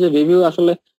দিকে হচ্ছে যে রিভিউ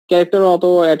আসলে ক্যারেক্টার অত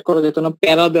অ্যাড করা যেত না,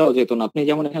 প্যারা দেওয়া যেত না। আপনি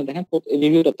যেমন এখানে দেখেন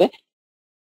রিভিউটাতে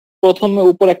প্রথমে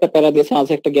উপর একটা প্যারা দিয়েছে,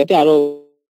 মাঝে একটা গ্যাপে আরো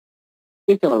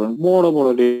লিখতে পারবেন, বড় বড়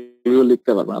রিভিউ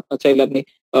লিখতে পারবেন। আপনার চাইলে আপনি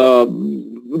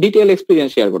ডিটেল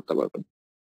এক্সপিরিয়েন্স শেয়ার করতে পারবেন,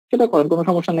 সেটা করেন, কোনো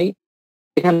সমস্যা নেই।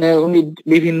 এখানে উনি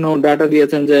বিভিন্ন ডাটা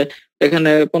দিয়েছেন যে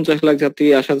এখানে 50 লাখ যাত্রী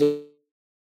আসা যায়।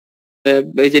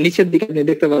 এই যে নিচের দিকে আপনি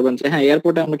দেখতে পারবেন যে হ্যাঁ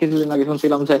এয়ারপোর্টে আমরা কিছুদিন আগে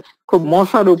শুনছিলাম যে খুব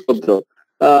মশার উপদ্রব,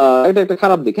 এটা একটা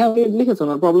খারাপ দিক। হ্যাঁ উনি লিখেছেন,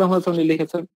 ওনার প্রবলেম হয়েছে, উনি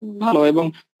লিখেছেন ভালো। এবং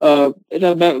এটা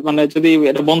মানে যদি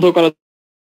এটা বন্ধ করা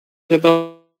যেত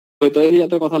হয়তো এই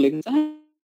জাতীয় কথা লিখেছে,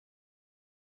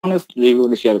 অনেস্ট রিভিউ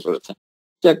শেয়ার করেছে,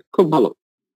 যাক খুব ভালো।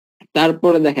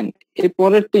 তারপরে দেখেন এই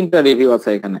পরের 3টা রিভিউ আছে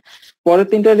এখানে। পরের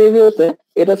 3টা রিভিউতে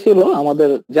এটা ছিল আমাদের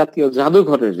জাতীয়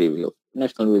জাদুঘরের রিভিউ,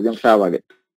 ন্যাশনাল মিউজিয়াম শাহবাগে।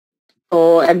 তো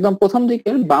একদম প্রথম দিকে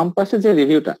বাম পাশে যে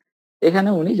রিভিউটা, এখানে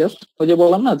উনি জাস্ট ওই যে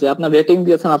বললাম না যে আপনার রেটিং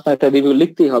দিয়েছেন, আপনার একটা রিভিউ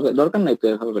লিখতেই হবে, দরকার নাই তো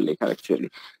এভাবে লেখার অ্যাকচুয়ালি।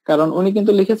 কারণ উনি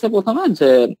কিন্তু লিখেছে প্রথমে যে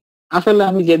আসলে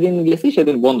আমি যেদিন গেছি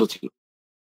সেদিন বন্ধ ছিল।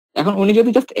 এখন উনি যদি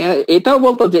জাস্ট এটাও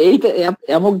বলতো যে এইটা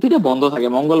এমক দিনে বন্ধ থাকে,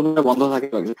 মঙ্গলবারে বন্ধ থাকে,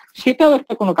 সেটাও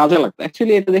একটা কোনো কাজে লাগতো।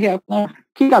 অ্যাকচুয়ালি এটা দেখে আপনার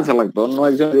কি কাজে লাগতো, অন্য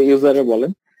একজন ইউজারে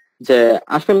বলেন যে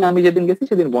আসলে আমি যেদিন গেছি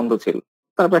সেদিন বন্ধ ছিল,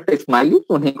 তারপর একটা স্মাইলি,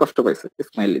 উনি কষ্ট পাইছে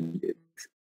স্মাইলি দিয়ে।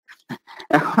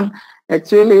 এখন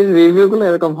অ্যাকচুয়ালি রিভিউ গুলো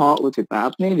এরকম হওয়া উচিত না।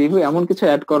 আপনি রিভিউ এমন কিছু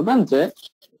অ্যাড করবেন যে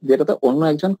যেটাতে অন্য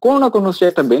একজন কোনো না কোনো সে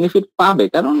একটা বেনিফিট পাবে,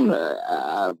 কারণ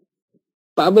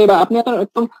পাবে, বা আপনি আপনার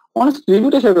একদম অনেস্ট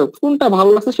রিভিউটা শেয়ার করবেন, কোনটা ভালো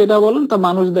লাগছে সেটা বলেন। তা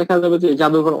মানুষ দেখা যাবে যে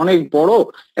জাদুঘর অনেক বড়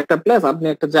একটা প্লেস, আপনি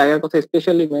একটা জায়গার কথা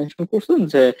স্পেশালি মেনশন করছেন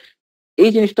যে এই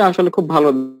জিনিসটা আসলে খুব ভালো,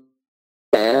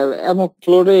 এবং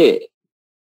ফ্লোরে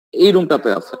এই রুমটাতে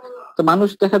আছে। তো মানুষ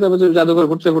দেখা যাবে যে জাদুঘর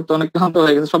ঘুরতে ঘুরতে অনেক ক্লান্ত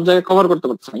হয়ে গেছে, সব জায়গায় কভার করতে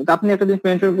পারছে না, কিন্তু আপনি একটা জিনিস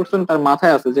মেনশন করছেন, তার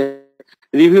মাথায় আছে যে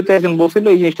রিভিউতে একজন বলছিল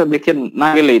এই জিনিসটা দেখে না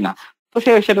গেলেই না, তো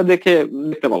সে সেটা দেখে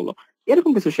দেখতে পারলো।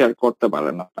 এরকম কিছু শেয়ার করতে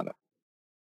পারেন আপনারা।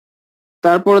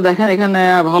 তারপরে দেখেন এখানে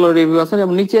ভালো রিভিউ আছে,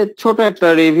 যেমন নিচে ছোট একটা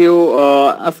রিভিউ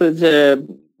আছে যে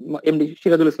এমডি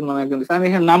সিরাজুল ইসলাম নামে একজন দিচ্ছে। আমি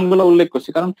এখানে নামগুলো উল্লেখ করছি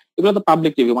কারণ এগুলো তো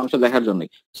পাবলিক রিভিউ, মানুষের দেখার জন্যই,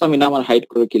 তো আমি নাম আর হাইড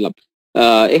করে কি লাভ।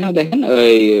 এখানে দেখেন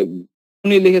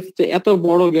উনি লিখেছে যে এত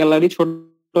বড় গ্যালারি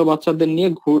ছোট বাচ্চাদের নিয়ে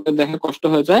ঘুরে দেখা কষ্ট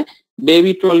হয়ে যায়,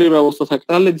 বেবি ট্রলির ব্যবস্থা থাকে,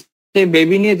 তাহলে যে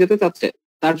বেবি নিয়ে যেতে চাচ্ছে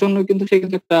তার জন্য কিন্তু সে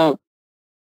কিন্তু একটা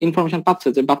ইনফরমেশন পাচ্ছে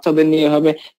যে বাচ্চাদের নিয়ে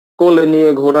হবে, কোলে নিয়ে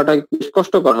ঘোরাটা বেশ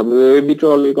কষ্টকর হবে, বেবি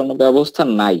ট্রলির কোনো ব্যবস্থা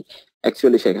নাই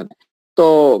অ্যাকচুয়ালি সেখানে। তো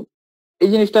এই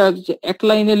জিনিসটা এক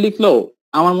লাইনে লিখলেও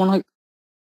আমার মনে হয়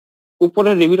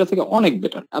উপরের রিভিউটা থেকে অনেক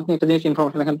বেটার। আপনি একটা জিনিস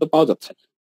ইনফরমেশন এখানে তো পাওয়া যাচ্ছে।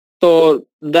 তো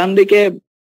ডান দিকে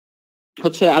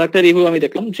হচ্ছে আরেকটা রিভিউ আমি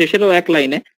দেখলাম যে সেটাও এক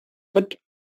লাইনে, বাট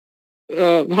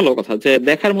ভালো কথা যে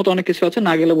দেখার মতো অনেক কিছু আছে,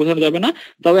 না গেলে বোঝানো যাবে না,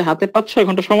 তবে হাতে 5-6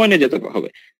 ঘন্টা সময় নিয়ে যেতে হবে।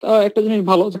 তো একটা জিনিস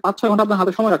ভালো যে 5-6 ঘন্টা আপনার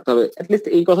হাতে সময় রাখতে হবে, অ্যাটলিস্ট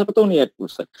এই কথাটা তো উনি অ্যাড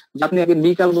করছে যে আপনি আগে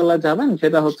বিকাল বেলা যাবেন,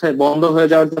 সেটা হচ্ছে বন্ধ হয়ে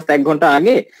যাওয়ার জাস্ট 1 ঘন্টা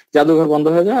আগে জাদুঘর বন্ধ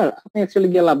হয়ে যাওয়ার আপনি অ্যাকচুয়ালি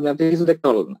গেলে আপনি কিছু দেখতে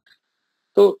পারবেন না।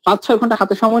 তো 5-6 ঘন্টা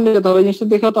হাতে সময় নিয়ে যেতে হবে, এই জিনিসটা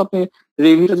দেখেও তো আপনি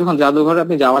রিভিউটা যখন জাদুঘরে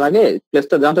আপনি যাওয়ার আগে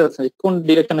প্লেসটা জানতে চাচ্ছেন কোন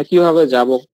ডিরেকশনে কিভাবে যাব,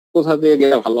 কোথা দিয়ে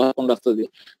গেলে ভালো হয়, কোন রাস্তা দিয়ে,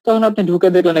 তখন আপনি ঢুকে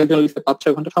দেখলেন একজন লিখতে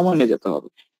 5-6 ঘন্টা সময় নিয়ে যেতে হবে।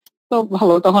 তো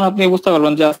ভালো, তখন আপনি বুঝতে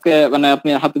পারবেন যে আজকে মানে আপনি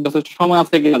হাতে যথেষ্ট সময়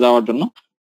আছে কিনা যাওয়ার জন্য।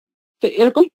 তো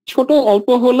এরকম ছোট অল্প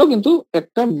হলেও কিন্তু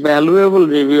একটা ভ্যালুয়েবল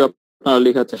রিভিউ আপনারা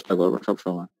লেখার চেষ্টা করবেন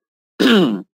সবসময়।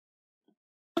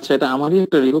 আচ্ছা, এটা আমারই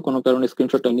একটা রিভিউ, কোনো কারণে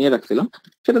স্ক্রিনশটটা নিয়ে রাখছিলাম।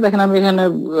 সেটা দেখেন আমি এখানে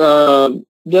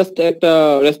জাস্ট একটা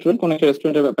রেস্টুরেন্ট, কোন একটা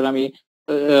রেস্টুরেন্টের ব্যাপারে আমি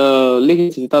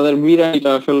লিখেছি তাদের বিরিয়ানিটা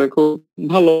আসলে খুব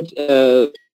ভালো,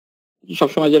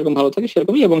 সবসময় যেরকম ভালো থাকে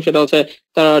সেরকমই, এবং সেটা হচ্ছে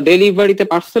তারা ডেলিভারিতে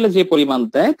পার্সেলে যে পরিমাণ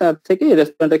দেয় তার থেকে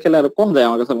রেস্টুরেন্টে খেলে আরো কম দেয়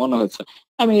আমার কাছে মনে হচ্ছে।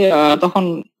 আমি তখন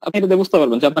আপনি এটা বুঝতে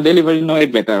পারবেন যে আপনার ডেলিভারি নয়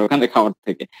বেটার ওখানে খাওয়ার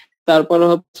থেকে। তারপর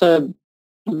হচ্ছে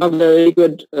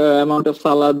লিকুইড অ্যামাউন্ট অফ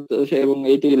সালাদ এবং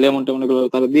এইটি লেমন টেমন এগুলো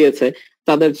তারা দিয়েছে।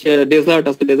 তাদের ডেজার্ট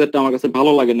আছে, ডেজার্টটা আমার কাছে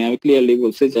ভালো লাগেনি, আমি ক্লিয়ারলি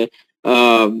বলছি যে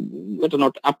এটা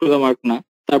not up to the mark না।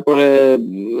 তারপরে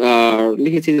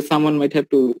লিখেছি যে someone might have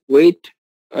to wait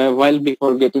while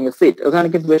before getting a seat, ওখানে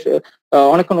কিন্তু বেশ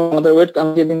অনেকক্ষণ আমাদের ওয়েট,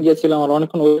 আমি যেদিন গিয়েছিলাম আমার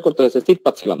অনেকক্ষণ ওয়েট করতে হয়েছে, সিট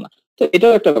পাচ্ছিলাম না। তো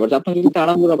এটাও একটা ব্যাপার যে আপনার যদি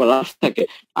তাড়াহুড়া বা রাশ থাকে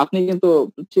আপনি কিন্তু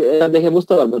এটা দেখে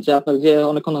বুঝতে পারবেন যে আপনার যে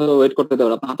অনেকক্ষণ হয়তো ওয়েট করতে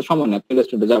দেবেন, আপনার হাতে সময় নেই, আপনি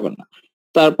রেস্টুরেন্টে যাবেন না।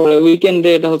 তারপরে উইকেন্ডে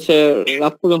এটা হচ্ছে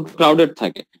রাত পর্যন্ত ক্রাউডেড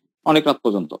থাকে, অনেক রাত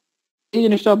পর্যন্ত। এই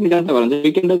জিনিসটা আপনি জানতে পারেন যে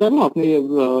উইকেন্ডে যাবো আপনি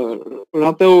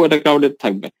রাতেও এটা ক্রাউডেড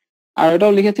থাকবে। আর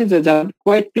এটাও লিখেছি যে যারা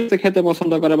কোয়াইট প্লেসে খেতে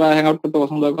পছন্দ করে বা হ্যাং আউট করতে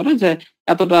পছন্দ করে, যে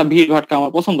এতটা ভিড় ভাটকা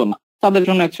আমার পছন্দ না, তাদের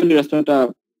জন্য অ্যাকচুয়ালি রেস্টুরেন্টটা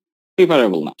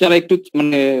প্রিফারেবল না। যারা একটু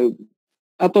মানে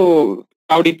এত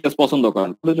ক্রাউডি প্লেস পছন্দ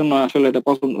করেন তাদের জন্য আসলে এটা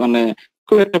পছন্দ মানে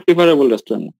খুব একটা প্রিফারেবল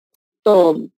রেস্টুরেন্ট। তো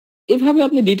এইভাবে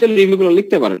আপনি ডিটেল রিভিউ গুলো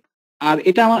লিখতে পারেন। আর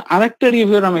এটা আমার আরেকটা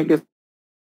রিভিউ আমি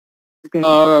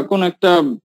কোন একটা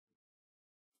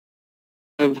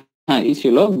হ্যাঁ ই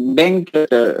ছিল ব্যাংক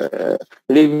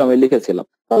রিভিউ আমি লিখেছিলাম,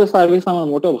 তাদের সার্ভিস আমার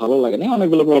মোটেও ভালো লাগেনি,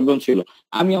 অনেকগুলো প্রবলেম ছিল।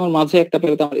 আমি আমার মাঝে একটা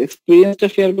পেরেতে আমার এক্সপিরিয়েন্সটা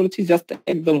শেয়ার করেছি, জাস্ট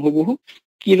একদম হুবহু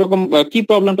কি রকম কি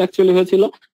প্রবলেমটা অ্যাকচুয়ালি হয়েছিল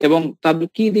এবং তাদের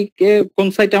কি দিকে কোন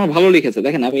সাইডটা আমার ভালো লিখেছে।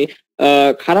 দেখেন আমি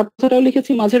খারাপ কথাটাও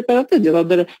লিখেছি মাঝের প্যারাতে যে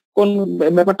তাদের কোন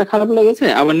ব্যাপারটা খারাপ লেগেছে,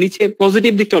 আবার নিচে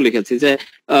পজিটিভ দিকটাও লিখেছি যে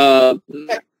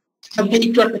আপনি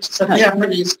একটু আপনার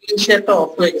স্ক্রিন শেয়ারটা অফ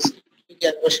হয়ে গেছে,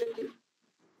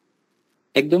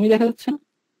 একদমই দেখা যাচ্ছে না।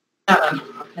 না না না,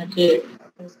 আপনাকে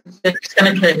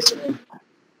ডিসকানেক্ট হয়ে গেছে।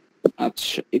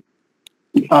 আচ্ছা,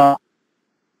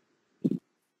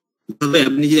 তবে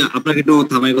আপনি যে আপনাকে একটু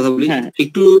থামাই কথা বলি, হ্যাঁ।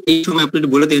 একটু এই সময় আপনি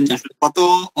একটু বলে দেন যে আসলে কত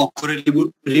অক্ষরের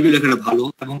রিভিউ লেখাটা ভালো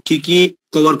এবং কি কি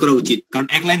কভার করা উচিত, কারণ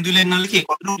 1 লাইন 2 লাইন না লিখে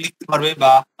কতটুকু লিখতে পারবে,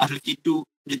 বা আসলে কি একটু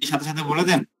যদি সাথে সাথে বলে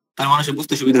দেন তার মানুষের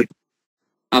বুঝতে সুবিধা হবে।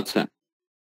 আচ্ছা,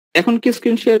 এখন কি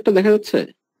স্ক্রিন শেয়ারটা দেখা যাচ্ছে?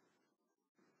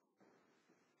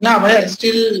 না ভাইয়া,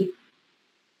 স্টিল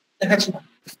দেখাচ্ছে না।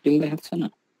 স্টিল দেখাচ্ছে না?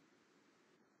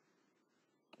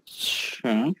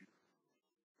 আচ্ছা,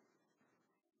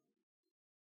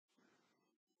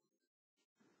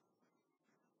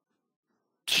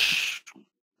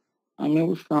 আমি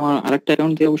অবশ্য আমার আরেকটা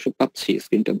অ্যাকাউন্ট দিয়ে অবশ্য পাচ্ছি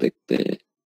স্ক্রিনটা দেখতে।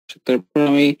 তারপর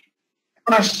আমি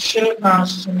এখন আসছে না,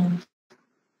 আসছে না।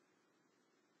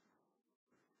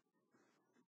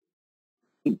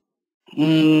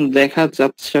 দেখা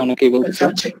যাচ্ছে, অনেকেই বলছে।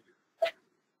 যাচ্ছে।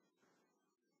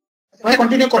 ভাই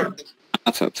কন্টিনিউ করেন।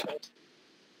 আচ্ছা আচ্ছা,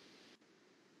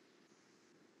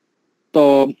 তো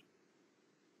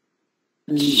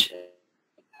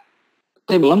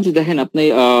তাই বললাম যে দেখেন আপনি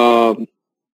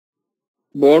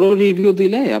বড় রিভিউ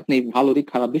দিলে আপনি ভালো দিক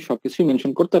খারাপ দিক সবকিছু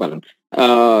মেনশন করতে পারেন।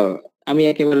 আমি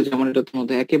একেবারে যেমন এটার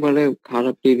মধ্যে একেবারে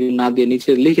খারাপ রিভিউ না দিয়ে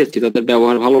নিচে লিখেছি তাদের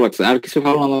ব্যবহার ভালো লাগছে, আর কিছু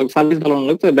ভালো না লাগছে, সার্ভিস ভালো না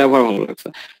লাগছে, ব্যবহার ভালো লাগছে,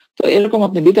 তো এরকম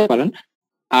আপনি দিতে পারেন।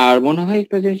 আর মনে হয়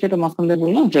একটা জিনিস যেটা মাঝখান দিয়ে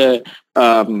বললাম যে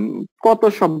কত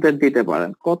শব্দের দিতে পারেন,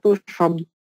 কত শব্দ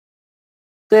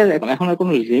এখন আর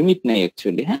কোনো লিমিট নেই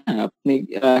অ্যাকচুয়ালি। হ্যাঁ, আপনি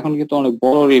এখন কিন্তু অনেক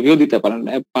বড় রিভিউ দিতে পারেন,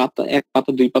 এক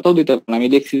পাতা 2 পাতাও দিতে পারেন। আমি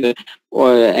দেখছি যে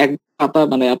এক পাতা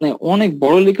মানে আপনি অনেক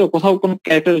বড় লিখলে কোথাও কোনো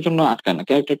ক্যারেক্টারের জন্য আটকায় না,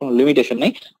 ক্যারেক্টার কোনো লিমিটেশন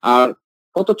নেই। আর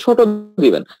কত ছোট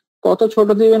দিবেন, কত ছোট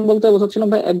দিবেন বলতে বোঝাচ্ছিলাম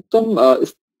ভাই একদম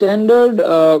স্ট্যান্ডার্ড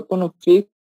কোনো ফিক্স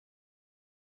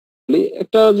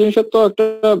একটা জিনিসের তো একটা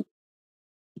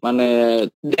মানে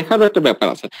দেখারও একটা ব্যাপার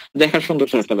আছে, দেখার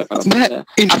সৌন্দর্যের একটা ব্যাপার আছে।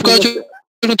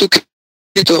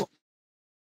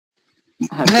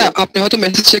 হ্যাঁ, আপনি হয়তো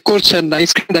মেসেজ চেক করছেন না,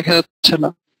 স্ক্রিন দেখা যাচ্ছে না,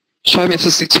 সবাই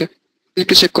মেসেজ দিচ্ছে,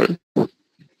 একটু চেক করেন।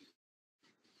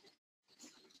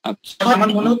 আচ্ছা, আমার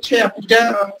মনে হচ্ছে আপনি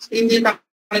স্ক্রিন দিয়ে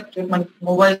কানেক্ট মানে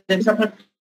মোবাইল লেন্স আপনার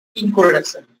পিন করে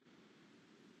রাখছেন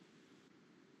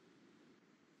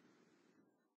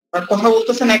আর কথা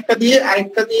বলতেছেন একটা দিয়ে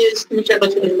আরেকটা দিয়ে স্ক্রিন শেয়ার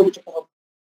করছেন, এরকম কিছু হবে।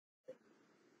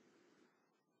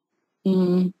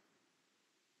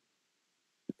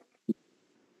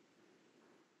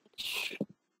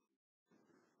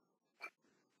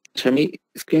 আমি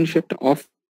স্ক্রিন শেয়ারটা অফ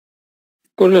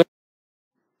করে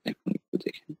এখন একটু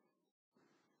দেখি।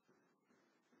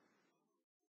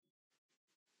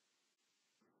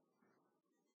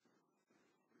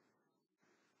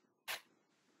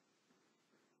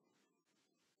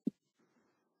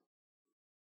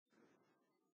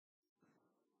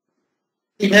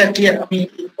 আমি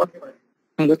করতে পারি।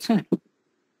 বুঝছে?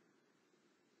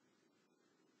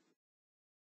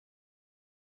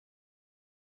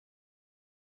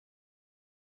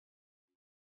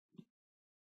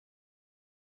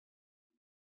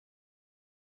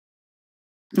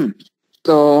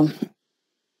 তো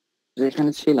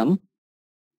যেখানে ছিলাম,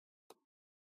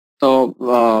 তো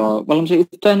বললাম যে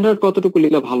স্ট্যান্ডার্ড কতটুকু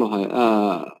লিখলে ভালো হয়।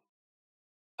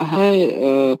 হ্যাঁ,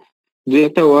 দুই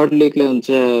একটা ওয়ার্ড লিখলেন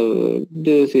যে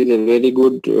this is a very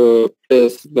good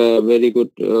place বা ভেরি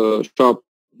গুড শপ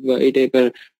বা এই টাইপের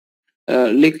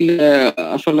লিখলে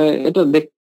আসলে এটা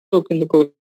দেখতেও কিন্তু খুব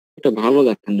একটা ভালো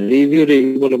দেখেন, রিভিউ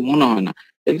রিভিউ বলে মনে হয় না।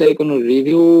 এটা কোনো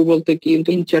রিভিউ বলতে কিন্তু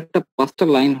 3-4-5টা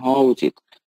লাইন হওয়া উচিত।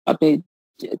 আপনি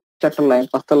 4টা লাইন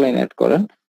 5টা লাইন অ্যাড করেন,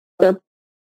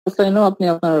 লাইনেও আপনি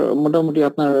আপনার মোটামুটি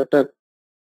আপনার একটা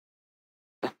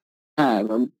হ্যাঁ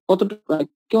কতটুকু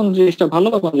কোন জিনিসটা ভালো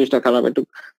বা কোন জিনিসটা খারাপ একটু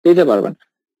দিতে পারবেন।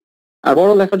 আর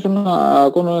বড় লেখার জন্য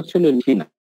কোনো অ্যাকচুয়ালি লিখি না,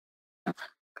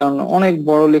 কারণ অনেক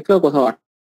বড় লিখলেও কোথাও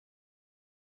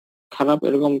খারাপ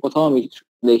এরকম কোথাও আমি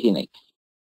দেখি নাই।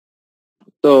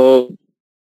 তো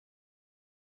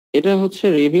এটা হচ্ছে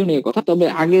রিভিউ নিয়ে কথা। তবে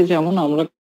আগে যেমন আমরা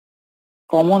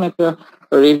কমন একটা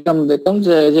রিভিউ দেখতাম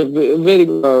যে ভেরি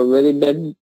ভেরি ব্যাড,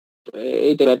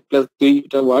 এইটা ব্যাড প্লাস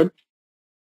 2টা ওয়ার্ড,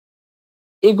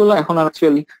 এইগুলো এখন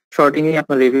অ্যাকচুয়ালি শর্টিং এ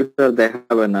আপনার রিভিউটা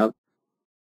দেখাবে না।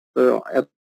 তো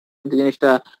জিনিসটা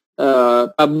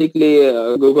পাবলিকলি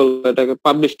গুগল এটাকে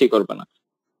পাবলিশই করবে না।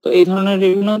 তো এই ধরনের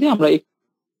রিভিউ না দিয়ে আমরা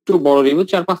একটু বড় রিভিউ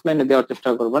 4-5 লাইনে দেওয়ার চেষ্টা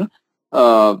করবেন,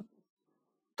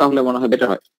 তাহলে মনে হয় বেটার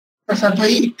হয়। স্যার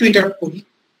ভাই একটু ইন্টারাপ্ট করি,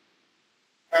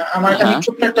 আমার আমি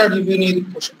ছোট্ট একটা রিভিউ নিয়ে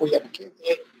বসে পড়ি আর কি।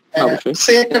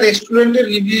 সে একটা রেস্টুরেন্টের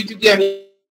রিভিউ যদি আমি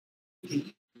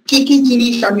কি কি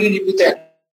জিনিস আমি রিভিউতে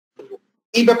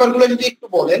এই ব্যাপারগুলো যদি একটু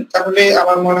বলেন তাহলে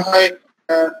আমার মনে হয়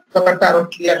ব্যাপারটা আরো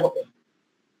ক্লিয়ার হবে।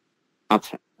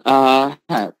 আচ্ছা,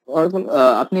 হ্যাঁ,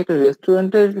 আপনি একটা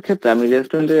রেস্টুরেন্টের ক্ষেত্রে আমি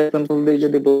রেস্টুরেন্টের এক্সাম্পল দিয়ে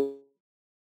যদি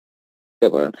বলতে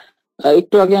পারেন,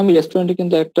 একটু আগে আমি রেস্টুরেন্টে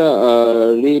কিন্তু একটা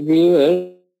রিভিউ এর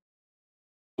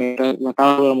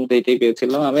কারোর মধ্যে এটাই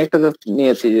পেয়েছিলাম। আমি একটা জাস্ট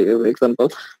নিয়েছি এক্সাম্পল,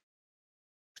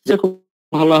 যে খুব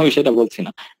ভালো আমি সেটা বলছি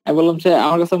না। আমি বললাম যে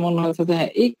আমার কাছে মনে হয়েছে যে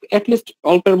হ্যাঁ এই অ্যাটলিস্ট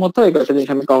অল্পের মধ্যে এই কয়েকটা জিনিস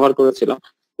আমি কভার করেছিলাম।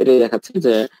 এটাই দেখাচ্ছি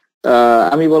যে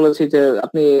আমি বলেছি যে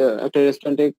আপনি একটা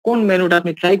রেস্টুরেন্টে কোন মেনুটা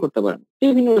আপনি ট্রাই করতে পারেন।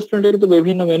 বিভিন্ন রেস্টুরেন্টে কিন্তু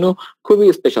বিভিন্ন মেনু খুবই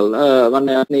স্পেশাল।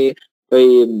 মানে আপনি ওই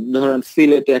ধরেন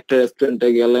সিলেটে একটা রেস্টুরেন্টে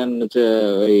গেলেন, যে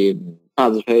ওই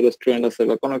 5 ভাই রেস্টুরেন্ট আছে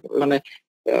বা কোনো মানে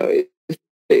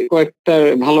কয়েকটা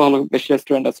ভালো ভালো বেশ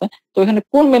রেস্টুরেন্ট আছে, তো এখানে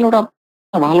কোন মেনুটা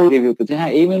ভালো রিভিউ পেয়েছে,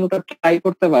 হ্যাঁ এই মেনুটা ট্রাই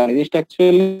করতে পারেন, জিনিসটা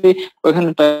অ্যাকচুয়ালি ওইখানে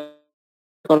ট্রাই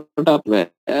করাটা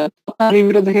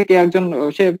রিভিউটা দেখে কি একজন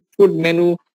সে ফুড মেনু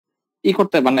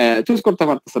করতে মানে চুজ করতে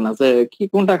পারতেছে না যে কি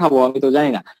কোনটা খাবো আমি তো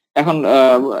জানি না। এখন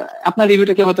আপনার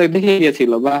রিভিউটা কেউ হয়তো দেখে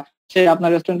গিয়েছিল বা সে আপনার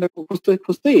রেস্টুরেন্টে খুঁজতে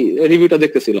খুঁজতেই রিভিউটা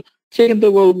দেখতেছিল, সে কিন্তু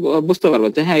বুঝতে পারবে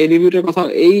যে হ্যাঁ এই রিভিউটার কথা,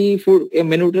 এই ফুড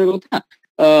মেনুটার কথা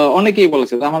অনেকেই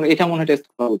বলেছে আমার এটা মনে টেস্ট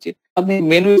করা উচিত। আপনি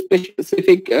মেনু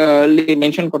স্পেসিফিক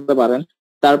মেনশন করতে পারেন।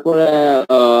 তারপরে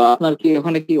আপনার কি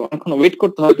ওখানে কি অনেকক্ষণ ওয়েট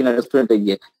করতে হয় কিনা রেস্টুরেন্টে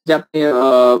গিয়ে, যে আপনি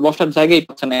বসার জায়গায়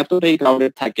পাচ্ছেন না, এতটাই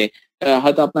ক্রাউডেড থাকে,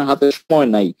 হয়তো আপনার হাতে সময়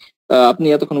নাই, আপনি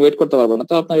এতক্ষণ ওয়েট করতে পারবেন না,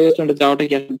 তো আপনার রেস্টুরেন্টে যাওয়াটা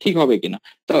কি ঠিক হবে কিনা।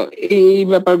 তো এই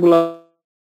ব্যাপারগুলো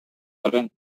করেন।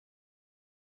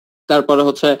 তারপরে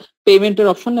হচ্ছে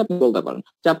পেমেন্টের অপশন আপনি বলতে পারেন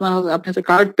যে আপনি হচ্ছে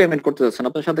কার্ড পেমেন্ট করতে যাচ্ছেন,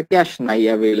 আপনার সাথে ক্যাশ নাই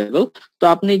অ্যাভেলেবল, তো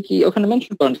আপনি কি ওখানে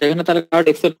মেনশন করেন সেখানে তারা কার্ড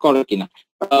অ্যাকসেপ্ট করে কিনা।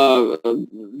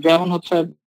 যেমন হচ্ছে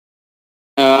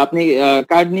আপনি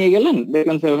কার্ড নিয়ে গেলেন,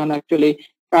 দেখলেন যে ওখানে অ্যাকচুয়ালি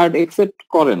কার্ড অ্যাকসেপ্ট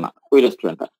করে না ওই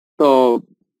রেস্টুরেন্টটা, তো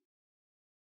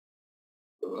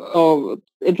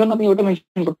এর জন্য আপনি ওটা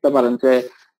মেনশন করতে পারেন যে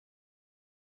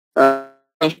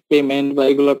পেমেন্ট বা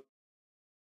এগুলো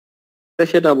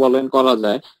সেটা বলেন করা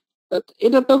যায়।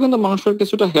 এটাতেও কিন্তু মানুষের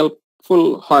কিছুটা হেল্পফুল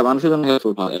হয়, মানুষের জন্য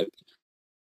হেল্পফুল হয় আর কি।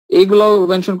 এইগুলো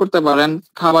মেনশন করতে পারেন,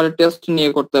 খাবারের টেস্ট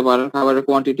নিয়ে করতে পারেন, খাবারের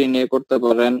কোয়ান্টিটি নিয়ে করতে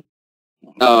পারেন।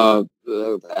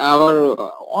 আবার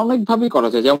অনেক ভাবেই করা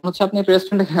যায়, যেমন হচ্ছে আপনি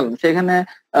রেস্টুরেন্টে খেলেন, সেখানে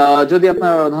যদি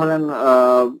আপনার ধরেন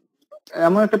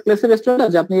এমন একটা প্লেসে রেস্টুরেন্ট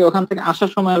আছে আপনি ওখান থেকে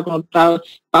আসার সময় আর কোনো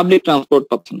পাবলিক ট্রান্সপোর্ট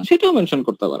পাচ্ছেন না, সেটাও মেনশন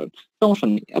করতে পারেন, সমস্যা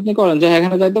নেই। আপনি করেন যে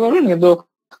এখানে যাইতে পারবেন কিন্তু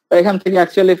এখান থেকে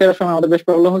অ্যাকচুয়ালি ফেরার সময় আমাদের বেশ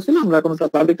প্রবলেম হয়েছিল, আমরা কোনো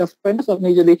পাবলিক ট্রান্সপোর্ট পাই না, আপনি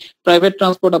যদি প্রাইভেট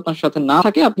ট্রান্সপোর্ট আপনার সাথে না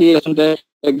থাকে আপনি রেস্টুরেন্টে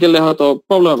গেলে হয়তো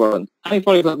প্রবলেমে পড়বেন। আমি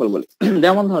ফর এক্সাম্পল বলি,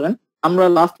 যেমন ধরেন আমরা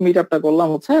লাস্ট মিট আপটা করলাম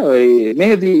হচ্ছে ওই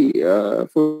মেহেদি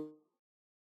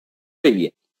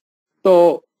গিয়ে, তো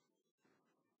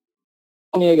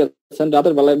নিয়ে গেছেন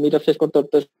রাতের বেলায় মিট আপ শেষ করতে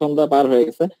করতে সন্ধ্যা পার হয়ে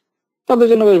গেছে, তাদের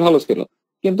জন্য বেশ ভালো ছিল।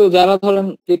 কিন্তু যারা ধরেন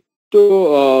একটু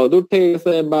দূর থেকে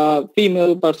গেছে বা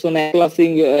ফিমেল পার্সন একলা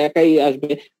একাই আসবে,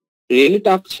 রিয়েলি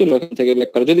টাফ ছিল এখান থেকে ব্যাক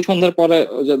করা, যদি সন্ধ্যার পরে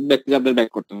যাদের ব্যাক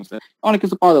করতে হচ্ছে, অনেক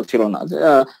কিছু পাওয়া যাচ্ছিল না।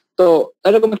 তো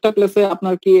এরকম একটা প্লেসে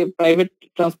আপনার কি প্রাইভেট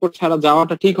ট্রান্সপোর্ট ছাড়া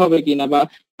যাওয়াটা ঠিক হবে কিনা বা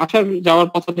আসার যাওয়ার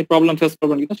পথে আপনি প্রবলেম ফেস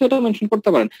করবেন কিনা সেটা মেনশন করতে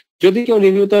পারেন। যদি কেউ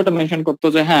রিভিউতে এটা মেনশন করতো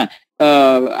যে হ্যাঁ,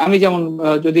 আমি যেমন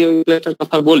যদি ওই প্লেসটার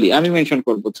কথা বলি, আমি মেনশন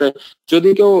করবো যে যদি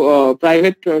কেউ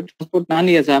প্রাইভেট ট্রান্সপোর্ট না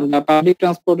নিয়ে যান বা পাবলিক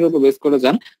ট্রান্সপোর্টের উপর বেস করে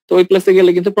যান, তো ওই প্লেসে গেলে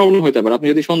কিন্তু প্রবলেম হতে পারে। আপনি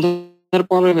যদি সন্ধ্যার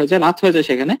পরে হয়ে যায়, রাত হয়ে যায়,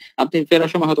 সেখানে আপনি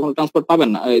ফেরার সময় হয়তো কোনো ট্রান্সপোর্ট পাবেন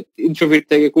না, 300 ফিট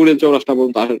থেকে কুড়িল চৌরাস্তা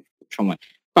পর্যন্ত আসার সময়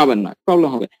পাবেন না,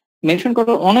 প্রবলেম হবে। মেনশন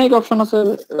করার অনেক অপশন আছে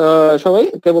সবাই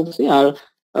কে বলতেছি। আর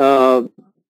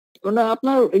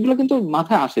আপনার এগুলো কিন্তু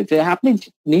মাথায় আসে যে আপনি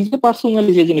নিজে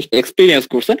পার্সোনালি যে জিনিসটা এক্সপিরিয়েন্স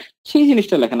করছেন সেই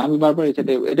জিনিসটা লেখেন। আমি বারবার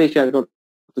এটাই শেয়ার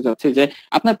করতে চাচ্ছি যে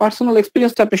আপনার পার্সোনাল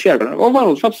এক্সপিরিয়েন্সটা আপনি শেয়ার করেন,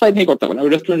 ওভারঅল সব সাইড নিয়ে করতে পারেন,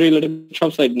 রেস্টুরেন্ট রিলেটেড সব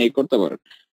সাইড নিয়ে করতে পারেন।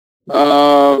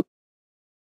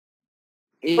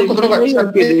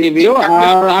 রিভিউ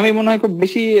আর আমি মনে হয় খুব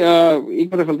বেশি ই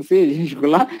করে ফেলতেছি এই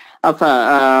জিনিসগুলা। আচ্ছা,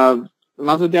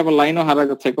 মাঝে আবার লাইনও হারা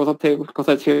যাচ্ছে,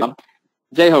 কোথায় ছিলাম।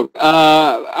 যাই হোক,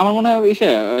 আমার মনে হয়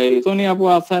সোনি আপু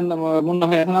আছেন, মুন্না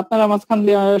ভাই আছেন, আপনারা মাঝখান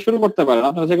দিয়ে শুরু করতে পারেন,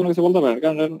 আপনারা যে কোনো কিছু বলতে পারেন,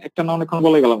 কারণ একটা না অনেকক্ষণ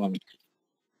বলে গেলাম আমি।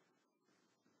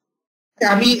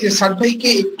 আমি সাদ ভাইকে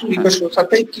একটু রিকোয়েস্ট করব, সাদ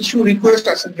ভাই কিছু রিকোয়েস্ট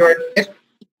আছে জয়েনের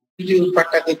ভিডিও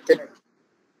পার্টটা দেখতে না।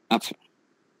 আচ্ছা,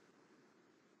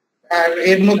 আর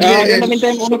এর মধ্যে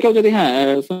অন্য কেউ যদি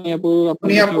সোনি আপু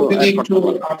আপনি যদি একটু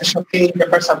আমাদের সাথে এই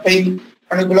ব্যাপার সাদ ভাই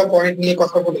অনেকগুলো পয়েন্ট নিয়ে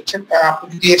কথা বলেছেন, আপনি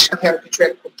যদি এর সাথে আর কিছু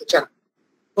অ্যাড করতে চান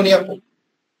সোনি আপু।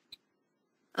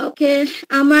 ওকে,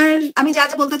 আমি যা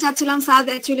যা বলতে চাচ্ছিলাম সাদ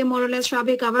অ্যাকচুয়ালি মোরলেস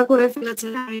সবই কভার করে ফেলেছে,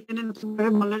 আর এখানে নতুন করে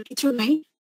বলার কিছু নাই।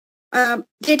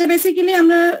 যেটা বেসিক্যালি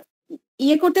আমরা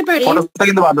ইয়ে করতে পারি,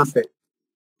 কিন্তু বাদ আছে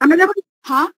আমরা যখন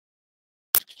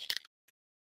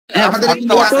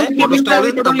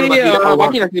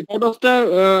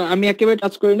আমি একেবারে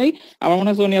টাচ করি নাই, আমার মনে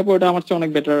হয় সোনি আপু ওটা আমার চেয়ে অনেক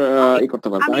বেটার ই করতে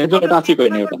পারবে, এর জন্য টাচই করি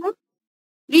নাই ওটা।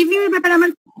 রিভিউর ব্যাপারে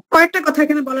আমার কয়েকটা কথা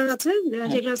এখানে বলার আছে,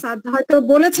 যেগুলো সাদ হয়তো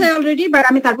বলেছে অলরেডি, বাট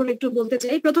আমি তারপর একটু বলতে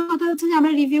চাই। প্রথম কথা হচ্ছে যে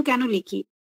আমরা রিভিউ কেন লিখি।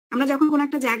 আমরা যখন কোনো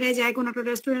একটা জায়গায় যাই, কোনো একটা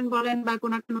রেস্টুরেন্ট বলেন বা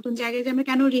কোনো একটা নতুন জায়গায় যাই, আমরা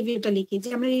কেন রিভিউটা লিখি? যে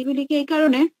আমরা রিভিউ লিখি এই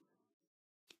কারণে,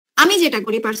 আমি যেটা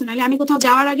করি পার্সোনালি, আমি কোথাও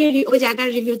যাওয়ার আগে ওই জায়গার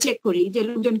রিভিউ চেক করি যে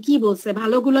লোকজন কি বলছে,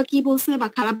 ভালোগুলো কি বলছে বা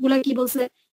খারাপগুলো কি বলছে,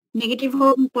 নেগেটিভ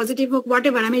হোক পজিটিভ হোক হোয়াট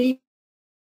এভার। আমি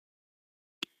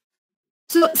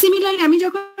সিমিলারলি আমি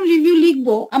যখন রিভিউ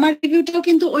লিখবো, আমার রিভিউটাও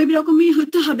কিন্তু ওই রকমই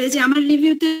হতে হবে যে আমার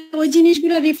রিভিউতে ওই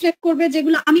জিনিসগুলো রিফ্লেক্ট করবে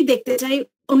যেগুলো আমি দেখতে চাই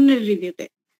অন্যের রিভিউতে।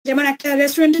 যেমন একটা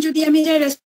রেস্টুরেন্টে যদি আমি যাই,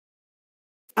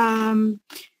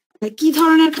 কি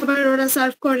ধরনের খাবার ওরা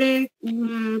সার্ভ করে,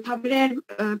 খাবারের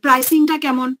প্রাইসিংটা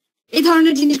কেমন, এই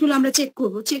ধরনের জিনিসগুলো আমরা চেক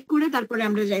করবো, চেক করে তারপরে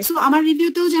আমরা যাই। সো আমার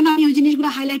রিভিউতেও যেন আমি ওই জিনিসগুলো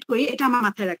হাইলাইট করি, এটা আমার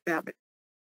মাথায় রাখতে হবে।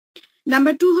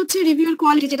 নাম্বার 2 হচ্ছে রিভিউর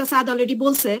কোয়ালিটি, যেটা সাদ অলরেডি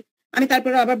বলছে, আমি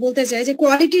তারপরে আবার বলতে চাই যে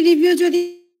কোয়ালিটি রিভিউ যদি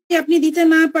আপনি দিতে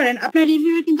না পারেন, আপনার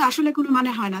রিভিউ এর কিন্তু আসলে কোনো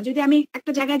মানে হয় না। যদি আমি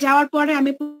একটা জায়গায় যাওয়ার পরে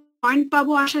আমি পয়েন্ট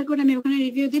পাবো আশা করে আমি ওখানে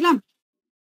রিভিউ দিলাম,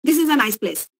 this is a nice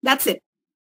place, that's it.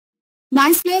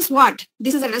 Nice place what?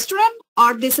 This is a restaurant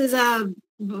or this is a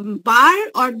bar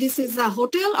or this is a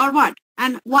hotel or what,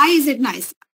 and Y is it nice?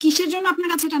 কিসের জন্য আপনার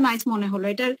কাছে এটা nice মনে হলো?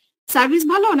 এটার service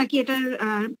ভালো নাকি এটার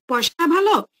পয়সা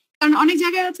ভালো? কারণ অনেক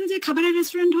জায়গায় আছে যে খাবারের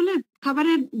রেস্টুরেন্ট হলে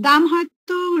খাবারের দাম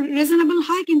হয়তো রিজনেবল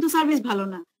হয় কিন্তু সার্ভিস ভালো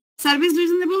না, সার্ভিস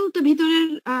রিজনেবল তো ভিতরের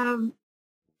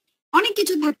অনেক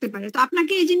কিছু থাকতে পারে। তো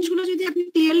আপনাকে এই জিনিসগুলো যদি আপনি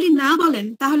ক্লিয়ারলি না বলেন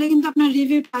তাহলে কিন্তু আপনার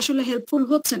রিভিউটা আসলে হেল্পফুল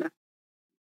হচ্ছে না।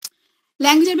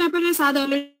 ল্যাঙ্গুয়েজের ব্যাপারে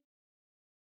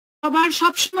সবার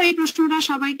সবসময় এই প্রশ্নটা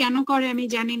সবাই কেন করে আমি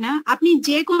জানি না। আপনি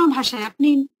যে কোনো ভাষায়, আপনি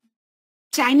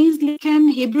চাইনিজ লিখেন,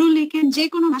 হিব্রু লিখেন, যে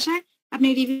কোনো ভাষায় আপনি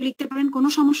রিভিউ লিখতে পারেন, কোনো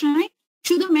সমস্যা নাই।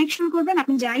 শুধু মেক শিওর করবেন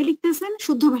আপনি যাই লিখতেছেন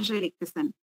শুদ্ধ ভাষায় লিখতেছেন।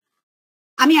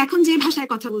 আমি এখন যে ভাষায়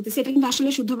কথা বলতেছি এটা কিন্তু আসলে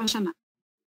শুদ্ধ ভাষা না।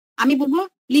 আমি বলবো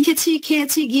লিখেছি,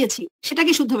 খেয়েছি, গিয়েছি,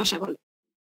 সেটাকে শুদ্ধ ভাষা বলে।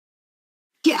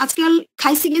 আজকাল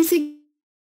খাইছি গেছি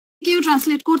কেউ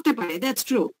ট্রান্সলেট করতে পারে, দ্যাটস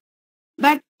ট্রু,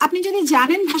 বাট আপনি যদি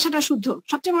জানেন ভাষাটা শুদ্ধ,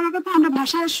 সবচেয়ে বড় কথা আমরা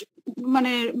ভাষা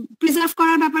মানে প্রিজার্ভ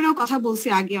করার ব্যাপারেও কথা বলছি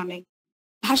আগে অনেক।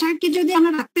 ভাষাকে যদি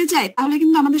আমরা রাখতে চাই তাহলে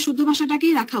কিন্তু আমাদের শুদ্ধ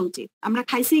ভাষাটাকেই রাখা উচিত। আমরা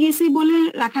খাইছি গেছি বলে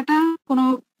রাখাটা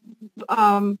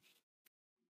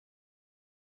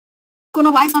কোনো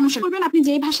ওয়াইজ মানুষ করবেন। আপনি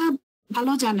যেই ভাষা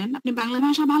ভালো জানেন, আপনি বাংলা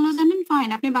ভাষা ভালো জানেন, ফাইন,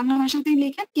 আপনি বাংলা ভাষাতেই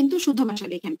লেখেন, কিন্তু শুদ্ধ ভাষা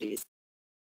লেখেন প্লিজ।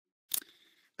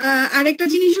 আরেকটা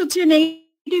জিনিস হচ্ছে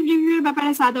নেগেটিভ রিভিউ এর ব্যাপারে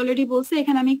সাদ অলরেডি বলছে,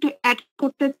 এখানে আমি একটু অ্যাড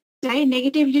করতে চাই।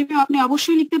 নেগেটিভ রিভিউ আপনি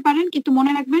অবশ্যই লিখতে পারেন, কিন্তু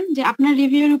মনে রাখবেন যে আপনার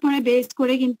রিভিউ এর উপরে বেস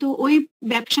করে কিন্তু ওই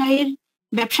ব্যবসায়ীর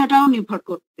ব্যবসাটাও নির্ভর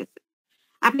করতেছে।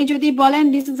 আপনি যদি বলেন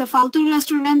দিস ইজ আ ফালতু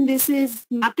restaurant, this is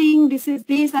nothing, this is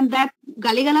this and that,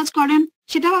 গালিগালাজ করেন,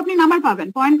 সেটাও আপনি নাম্বার পাবেন,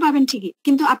 পয়েন্ট পাবেন ঠিকই,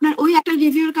 কিন্তু আপনার ওই একটা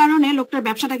রিভিউর কারণে লোকটার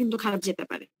ব্যবসাটা কিন্তু খারাপ যেতে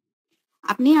পারে।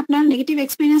 আপনি আপনার নেগেটিভ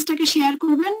এক্সপিরিয়েন্সটাকে শেয়ার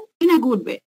করবেন ইন আ গুড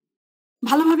ওয়ে,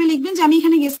 ভালোভাবে লিখবেন যে আমি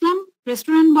এখানে গেছিলাম,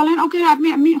 রেস্টুরেন্ট বলেন, ওকে,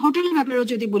 আমি হোটেলের ব্যাপারেও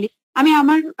যদি বলি, আমি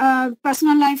আমার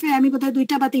পার্সোনাল লাইফে আমি বোধহয়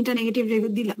 2টা বা 3টা নেগেটিভ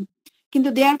রিভিউ দিলাম, কিন্তু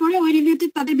দেওয়ার পরে ওই রিভিউতে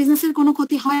তাদের বিজনেসের কোনো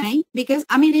ক্ষতি হয় নাই, বিকজ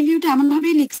আমি রিভিউটা এমন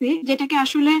ভাবেই লিখছি যেটাকে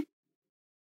আসলে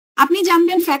আপনি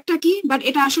জানবেন ফ্যাক্টটা কি, বাট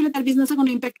এটা আসলে তার বিজনেসে কোনো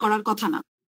ইম্প্যাক্ট করার কথা না।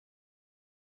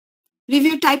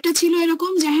 রিভিউ টাইপটা ছিল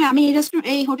এরকম যে হ্যাঁ আমি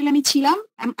এই হোটেলে আমি ছিলাম,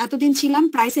 এতদিন ছিলাম,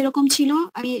 প্রাইস এরকম ছিল,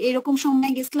 আমি এরকম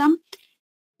সময় গেছিলাম,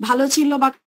 ভালো ছিল বা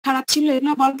খারাপ ছিল,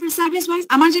 এগুলো বলার পর সার্ভিস ওয়াইজ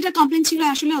আমার যেটা কমপ্লেন ছিল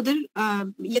আসলে ওদের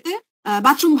ইয়েতে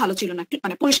বাথরুম ভালো ছিল না,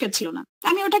 মানে পরিষ্কার ছিল না।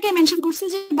 আমি ওটাকে মেনশন করছি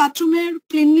যে বাথরুমের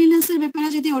ক্লিনলিনেস এর ব্যাপারে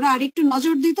যদি ওরা আরেকটু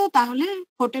নজর দিত তাহলে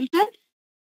হোটেলটার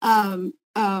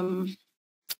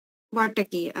ওয়ার্ডটা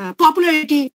কি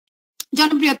পপুলারিটি,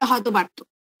 জনপ্রিয়তা হয়তো বাড়তো।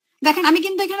 দেখেন আমি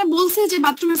কিন্তু এখানে বলছি যে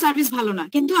বাথরুমের সার্ভিস ভালো না,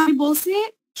 কিন্তু আমি বলছি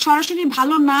সরাসরি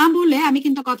ভালো না বলে আমি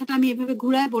কিন্তু কথাটা আমি এভাবে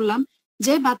ঘুরায় বললাম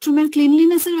যে বাথরুমের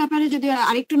ক্লিনলিনেস এর ব্যাপারে যদি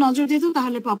আরেকটু নজর দিত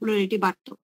তাহলে পপুলারিটি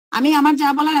বাড়তো। আমি আমার যা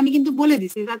বলার আমি কিন্তু বলে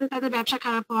দিছি, যাতে তাদের ব্যবসা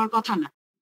খারাপ হওয়ার কথা না।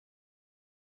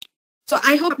 সো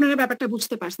আই হোপ আপনারা ব্যাপারটা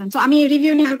বুঝতে পারছেন। সো আমি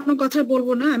রিভিউ নিয়ে আর কোনো কথা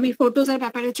বলবো না, আমি ফটোজ এর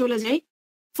ব্যাপারে চলে যাই।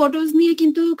 ফটোজ নিয়ে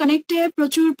কিন্তু কানেক্টে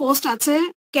প্রচুর পোস্ট আছে।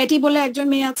 ক্যাটি বলে একজন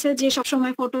মেয়ে আছে যে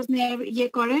সবসময় ফটোজ নিয়ে ইয়ে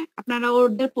করে, আপনারা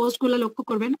ওদের পোস্ট গুলো লক্ষ্য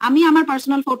করবেন। আমি আমার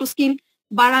পার্সোনাল ফটো স্কিল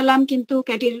বাড়ালাম কিন্তু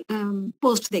ক্যাটির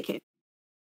পোস্ট দেখে।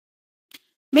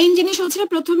 মেইন জিনিস হচ্ছে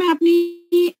প্রথমে আপনি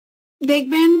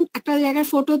দেখবেন একটা জায়গায়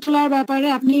ফটো তোলার ব্যাপারে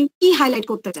আপনি কি হাইলাইট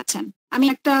করতে চাচ্ছেন। আমি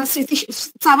একটা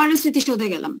সাভারের স্মৃতিসৌধে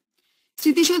গেলাম,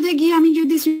 স্মৃতিসৌধে গিয়ে আমি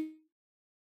যদি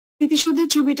স্মৃতিসৌধের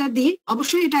ছবিটা দিই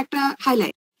অবশ্যই এটা একটা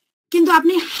হাইলাইট, কিন্তু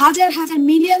আপনি হাজার হাজার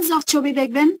মিলিয়ন্স অফ ছবি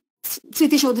দেখবেন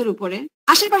স্মৃতিসৌধের উপরে,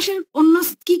 আশেপাশের অন্য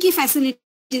কি কি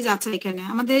ফ্যাসিলিটিস আছে, এখানে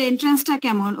আমাদের এন্ট্রান্সটা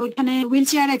কেমন, ওইখানে হুইল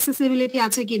চেয়ার অ্যাক্সেসিবিলিটি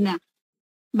আছে কিনা,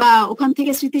 বা ওখান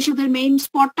থেকে স্মৃতিসৌধের মেইন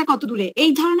স্পটটা কত দূরে,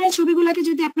 এই ধরনের ছবিগুলোকে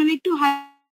যদি আপনারা একটু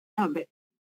হবে।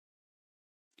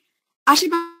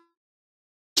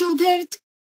 আশেপাশের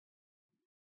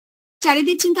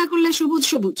চারিদিক চিন্তা করলে সবুজ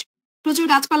সবুজ, প্রচুর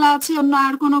গাছপালা আছে, অন্য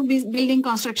আর কোনো বিল্ডিং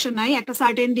কনস্ট্রাকশন নাই একটা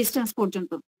সার্টেন ডিস্টেন্স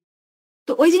পর্যন্ত।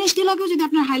 তো ওই জিনিসগুলোকেও যদি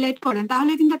আপনার হাইলাইট করেন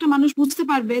তাহলে কিন্তু একটা মানুষ বুঝতে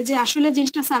পারবে যে আসলে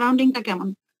জিনিসটা সারাউন্ডিংটা কেমন।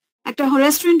 একটা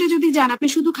রেস্টুরেন্টে যদি যান আপনি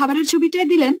শুধু খাবারের ছবিটাই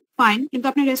দিলেন ফাইন, কিন্তু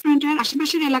আপনি রেস্টুরেন্টের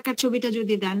আশেপাশের এলাকার ছবিটা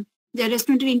যদি দেন, যে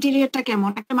রেস্টুরেন্টের ইন্টেরিয়রটা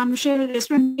কেমন, একটা মানুষের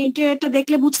রেস্টুরেন্টের ইন্টেরিয়রটা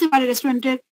দেখলে বুঝতে পারে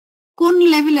রেস্টুরেন্টের কোন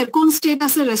লেভেলের, কোন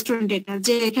স্টেটাসের রেস্টুরেন্ট এটা,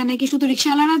 যে এখানে কি শুধু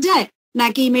রিক্সাওয়ালারা যায়,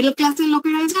 নাকি মিডল ক্লাসের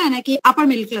লোকেরা যায়, নাকি আপার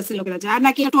মিডল ক্লাসের লোকেরা যায়, আর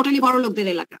নাকি টোটালি বড় লোকদের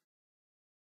এলাকা।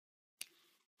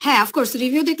 হ্যাঁ অফকোর্স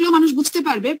রিভিউ দেখলেও মানুষ বুঝতে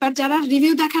পারবে, বাট যারা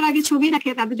রিভিউ দেখার আগে ছবি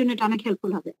দেখে তাদের জন্য এটা অনেক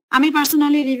হেল্পফুল হবে। আমি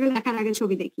পার্সোনালি রিভিউ দেখার আগে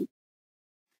ছবি দেখি,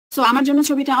 সো আমার জন্য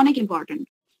ছবিটা অনেক ইম্পর্টেন্ট।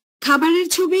 খাবারের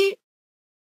ছবি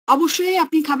অবশ্যই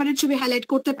আপনি খাবারের ছবি হাইলাইট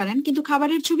করতে পারেন, কিন্তু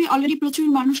খাবারের ছবি অলরেডি প্রচুর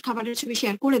মানুষ খাবারের ছবি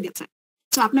শেয়ার করে দিচ্ছে।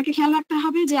 তো আপনাকে খেয়াল রাখতে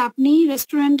হবে যে আপনি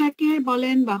রেস্টুরেন্টটাকে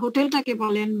বলেন বা হোটেলটাকে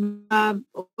বলেন বা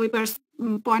ওই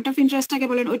পয়েন্ট অফ ইন্টারেস্টটাকে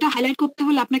বলেন, ওইটা হাইলাইট করতে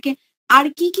হলে আপনাকে আর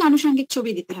কি কি আনুষঙ্গিক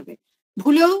ছবি দিতে হবে।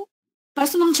 ভুলেও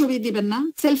পার্সোনাল ছবি দিবেন না,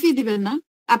 সেলফি দিবেন না।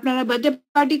 আপনারা বার্থডে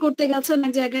পার্টি করতে গেছেন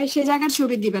এক জায়গায়, সে জায়গার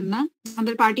ছবি দিবেন না,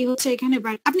 আমাদের পার্টি হচ্ছে এখানে।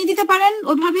 আপনি দিতে পারেন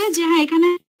ওইভাবে যে হ্যাঁ এখানে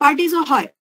পার্টিজও হয়,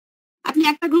 আপনি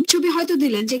একটা গ্রুপ ছবি হয়তো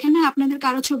দিলেন যেখানে আপনাদের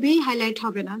কারো ছবি হাইলাইট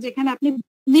হবে না, যেখানে আপনি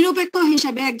নিরপেক্ষ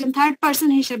হিসাবে একজন থার্ড পার্সন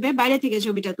হিসেবে বাইরে থেকে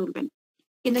ছবিটা তুলবেন,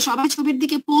 কিন্তু সবাই ছবির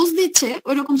দিকে পোজ দিচ্ছে,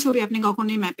 ওইরকম ছবি আপনি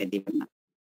কখনোই ম্যাপে দিবেন না।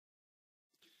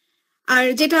 আর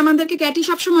যেটা আমাদেরকে ক্যাটি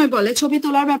সবসময় বলে, ছবি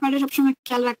তোলার ব্যাপারে সবসময়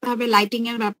খেয়াল রাখতে হবে লাইটিং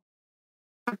এর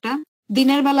ব্যাপারটা।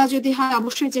 দিনের বেলা যদি হয়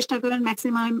অবশ্যই চেষ্টা করেন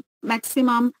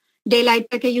ম্যাক্সিমাম ডে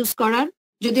লাইটটাকে ইউজ করার।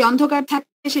 যদি অন্ধকার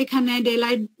থাকে সেখানে ডে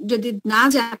লাইট যদি না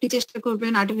যায়, আপনি চেষ্টা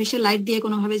করবেন আর্টিফিশিয়াল লাইট দিয়ে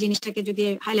কোনোভাবে জিনিসটাকে যদি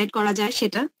হাইলাইট করা যায়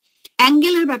সেটা।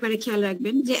 অ্যাঙ্গেলের ব্যাপারে খেয়াল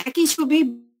রাখবেন যে একই ছবি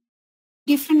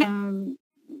ডিফারেন্ট,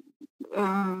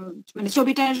 মানে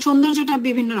ছবিটার সৌন্দর্যটা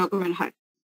বিভিন্ন রকমের হয়,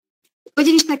 ওই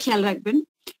জিনিসটা খেয়াল রাখবেন।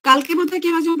 কালকে বোধহয়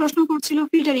কেউ একজন প্রশ্ন করছিল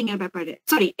ফিল্টারিং এর ব্যাপারে,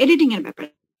 সরি এডিটিং এর ব্যাপারে।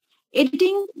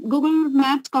 এডিটিং, গুগল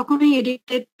ম্যাপস কখনোই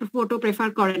এডিটেড ফটো প্রেফার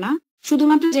করে না।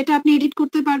 শুধুমাত্র যেটা আপনি এডিট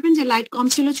করতে পারবেন, যে লাইট কম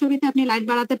ছিল ছবিতে, আপনি লাইট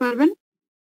বাড়াতে পারবেন।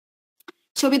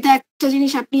 ছবিতে একটা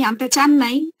জিনিস আপনি আনতে চান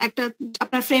নাই, একটা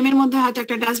আপনার ফ্রেমের মধ্যে হয়তো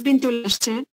একটা ডাস্টবিন চলে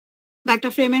আসছে, বা একটা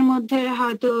ফ্রেমের মধ্যে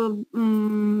হয়তো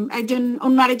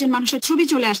অন্য আরেকজন মানুষের ছবি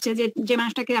চলে আসছে যে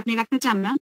মানুষটাকে আপনি রাখতে চান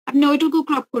না, আপনি ওইটুকু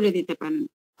ক্রপ করে দিতে পারেন।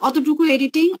 অতটুকু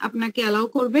এডিটিং আপনাকে অ্যালাউ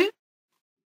করবে।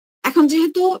 এখন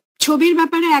যেহেতু ছবির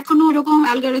ব্যাপারে এখনো ওরকম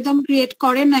অ্যালগরিদম ক্রিয়েট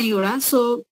করে নাই ওরা, সো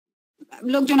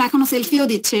লোকজন এখনো সেলফিও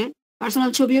দিচ্ছে,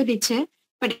 পার্সোনাল ছবিও দিচ্ছে,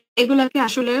 বাট এগুলাকে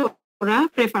আসলে ওরা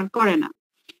প্রেফার করে না।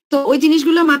 তো ওই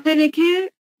জিনিসগুলো মাথায় রেখে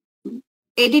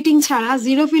এডিটিং ছাড়া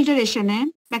জিরো ফিল্টারেশনে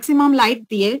ম্যাক্সিমাম লাইট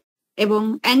দিয়ে এবং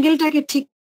অ্যাঙ্গেলটাকে ঠিক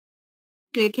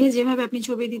রেখে যেভাবে আপনি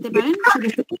ছবি দিতে পারেন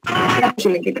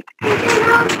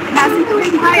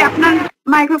ভাই, আপনার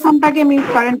মাইক্রোফোনটাকে মিউট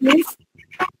করেন প্লিজ।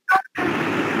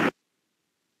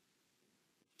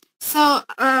 সো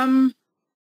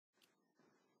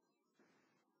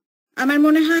আমার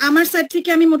মনে হয় আমার সাইড থেকে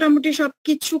আমি মোটামুটি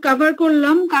সবকিছু কভার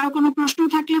করলাম। কারো কোনো প্রশ্ন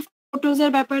থাকলে ফটোজ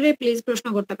এর ব্যাপারে প্লিজ প্রশ্ন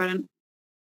করতে পারেন।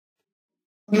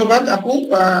 ধন্যবাদ আপু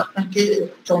আপনাকে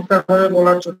চমৎকারভাবে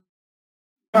বলার জন্য।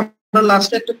 আমরা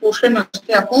লাস্টে একটা কোশ্চেন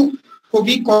আসছে আপু,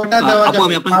 ছবি কয়টা দেওয়া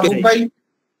যাবে? মাহবুব ভাই,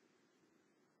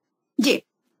 জি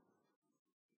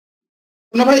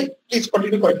ভাই প্লিজ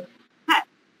কন্টিনিউ করেন। হ্যাঁ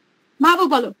মাহবুব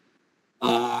বলো।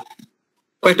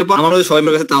 কয়েকটা আমাদের সবাই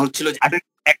কাছে তা হচ্ছিল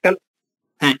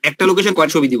একটা লোকেশন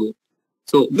কয়েক ছবি দিব।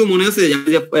 সো মনে আছে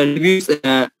যে রিভিউস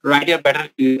রাইটার ব্যাটার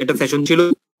একটা সেশন ছিল,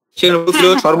 সেখানে বলছিল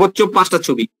সর্বোচ্চ 5টা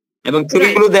ছবি, এবং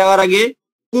ছবিগুলো দেওয়ার আগে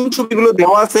কোন ছবিগুলো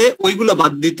দেওয়া আছে ওইগুলো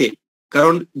বাদ দিতে,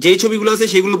 কারণ যেই ছবিগুলো আছে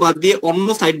সেগুলো বাদ দিয়ে অন্য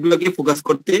সাইট গুলোকে ফোকাস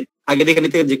করতে, আগে দেখে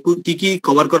নিতে যে কি কি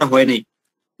কভার করা হয় নাই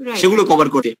সেগুলো কভার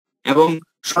করতে, এবং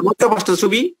সর্বোচ্চ 5টা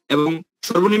ছবি এবং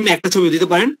সর্বনিম্ন একটা ছবি দিতে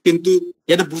পারেন, কিন্তু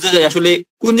যেটা বোঝা যায় আসলে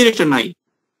কোন জিনিসটা নাই।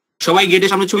 সবাই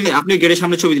গেটের সামনে ছবি দেয়, আপনি গেটের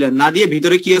সামনে ছবি দিলেন না দিয়ে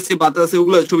ভিতরে কি আছে বাতাস আছে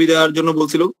ওগুলো ছবি দেওয়ার জন্য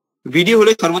বলছিল। ভিডিও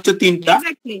হলে সর্বোচ্চ 3টা,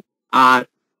 আর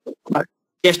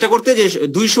চেষ্টা করতে যে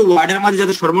 200 ওয়ার্ডের মাঝে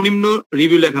যাতে সর্বনিম্ন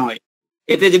রিভিউ লেখা হয়।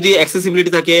 এতে যদি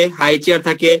অ্যাক্সেসিবিলিটি থাকে, হাই চেয়ার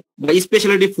থাকে, বা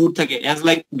স্পেশালিটি ফুড থাকে অ্যাজ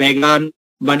লাইক ভেগান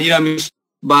বা নিরামিষ,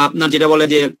 বা আপনার যেটা বলে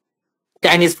যে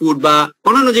চাইনিজ ফুড বা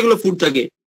অন্যান্য যেগুলো ফুড থাকে,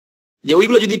 যে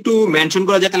ওইগুলো যদি একটু মেনশন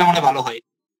করা যায় তাহলে মনে ভালো হয়।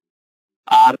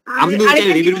 আর আমি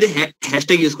রিভিউতে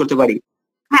হ্যাশট্যাগ ইউজ করতে পারি।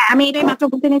 হ্যাঁ আমি এটাই মাত্র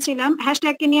বলতে নিয়েছিলাম,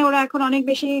 হ্যাশট্যাগ কে নিয়ে ওরা এখন অনেক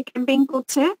বেশি ক্যাম্পেইন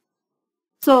করছে।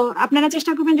 সো আপনারা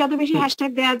চেষ্টা করবেন যত বেশি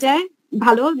হ্যাশট্যাগ দেওয়া যায়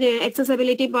ভালো, যে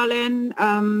অ্যাক্সেসিবিলিটি বলেন,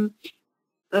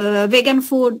 ভেগান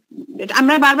ফুড।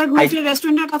 আমরা বারবার ঘুরে ফিরে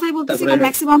রেস্টুরেন্টের কথাই বলতেছি,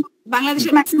 ম্যাক্সিমাম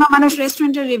বাংলাদেশের ম্যাক্সিমাম মানুষ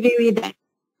রেস্টুরেন্টের রিভিউই দেয়।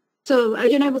 তো এই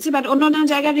জন্য বলছি, বাট অন্য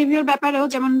জায়গার রিভিউর ব্যাপারেও,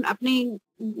 যেমন আপনি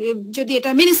যদি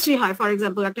এটা মিনিস্ট্রি হয়, ফর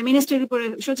এক্সাম্পল একটা মিনিস্ট্রির উপরে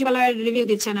সচিবালয়ের রিভিউ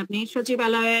দিচ্ছেন, আপনি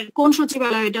সচিবালয়ের কোন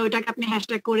সচিবালয় এটা, ওইটাকে আপনি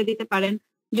হ্যাশট্যাগ করে দিতে পারেন।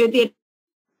 যদি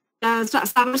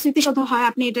স্মৃতিসৌধ হয়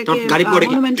আপনি এটাকে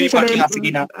মনুমেন্ট হিসেবে,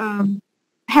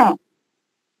 হ্যাঁ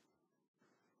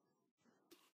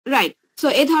রাইট। সো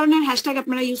এই ধরনের হ্যাশট্যাগ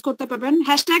আপনারা ইউজ করতে পারবেন।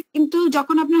 হ্যাশট্যাগ কিন্তু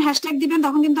যখন আপনার হ্যাশট্যাগ দিবেন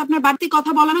তখন কিন্তু আপনার বাড়তি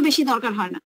কথা বলারও বেশি দরকার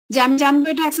হয় না, যে আমি জানবো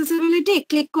এটা অ্যাক্সেসিবিলিটি,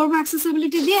 ক্লিক করবো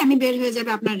অ্যাক্সেসিবিলিটি দিয়ে আমি বের হয়ে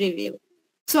যাবে আপনার রিভিউ।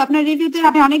 সো আপনার রিভিউতে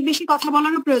আপনি অনেক বেশি কথা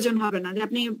বলারও প্রয়োজন হবে না, যে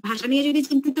আপনি ভাষা নিয়ে যদি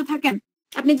চিন্তিত থাকেন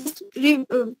আপনি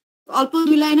অল্প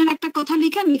 2 লাইনের একটা কথা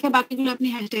লিখে বাকিগুলো আপনি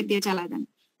হ্যাশট্যাগ দিয়ে চালা দেন।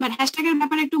 বাট হ্যাশট্যাগের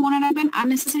ব্যাপারে একটু মনে রাখবেন,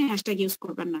 আননেসেসারি হ্যাশট্যাগ ইউজ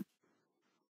করবেন না।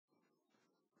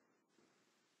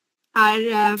 আর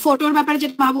ফটোর ব্যাপারে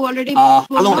যেটা বাবু অলরেডি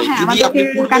বললো, হ্যাঁ আমাদের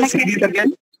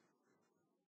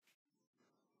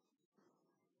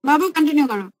বাবু কন্টিনিউ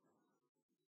করো।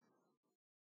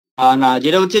 না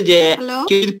যেটা হচ্ছে যে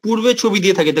কেউ পূর্বে ছবি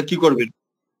দিয়ে থাকে তা কি করবেন?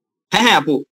 হ্যাঁ হ্যাঁ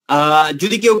আপু,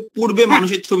 যদি কেউ পূর্বে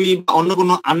মানুষের ছবি বা অন্য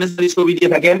কোনো আননেসেসারি ছবি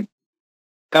দিয়ে থাকেন,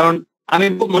 কারণ আমি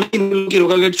মনে করি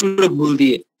লোকাল ভুল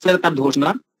দিয়ে, সেটা তার দোষ না,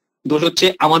 দোষ হচ্ছে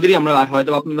আমাদেরই, আমরা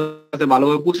হয়তো আপনার কাছে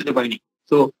ভালোভাবে পৌঁছাতে পারিনি।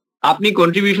 তো আপনি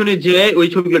কন্ট্রিবিউশনে যে ওই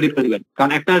ছবিগুলো ডিলিট করে দিবেন,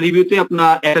 কারণ একটা রিভিউতে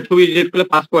আপনার একটা ছবি ডিলিট করলে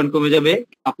 5 পয়েন্ট কমে যাবে।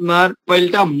 আপনার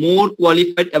প্রোফাইলটা মোর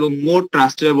কোয়ালিফাইড এবং মোর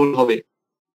ট্রাস্টেবল হবে।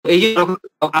 এই যে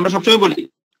আমরা সবসময় বলি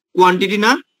কোয়ান্টিটি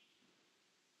না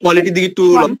কোয়ালিটির দিকে একটু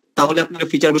তাহলে আপনার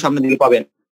ফিচারগুলো সামনে দিকে পাবেন।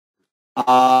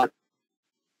 আর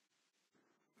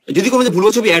যদি কোনো ভুল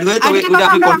ছবি অ্যাড হয় তবে ওটা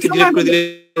আপনি কনফিগার করে দিলে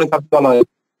ভালো হয়।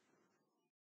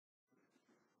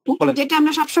 যেটা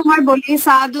আমরা সবসময় বলি,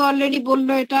 সাদু অলরেডি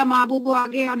বললো, এটা মাহবুবও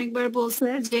আগে অনেকবার বলছে,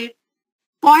 যে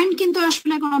পয়েন্ট কিন্তু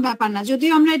আসলে কোনো ব্যাপার না।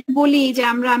 যদিও আমরা বলি যে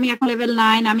আমি এখন লেভেল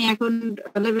 9, আমি এখন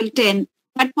লেভেল 10,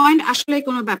 বাট পয়েন্ট আসলে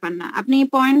কোনো ব্যাপার না। আপনি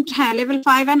পয়েন্ট, হ্যাঁ, লেভেল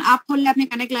 5 এন্ড আপ হলে আপনি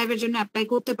কানেক্ট লাইভের জন্য অ্যাপ্লাই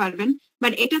করতে পারবেন,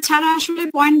 বাট এটা ছাড়া আসলে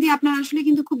পয়েন্ট দিয়ে আপনার আসলে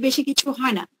কিন্তু খুব বেশি কিছু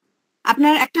হয় না।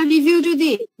 আপনার একটা রিভিউ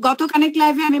যদি গত কানেক্ট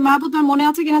লাইভে, আমি মাহবুব মনে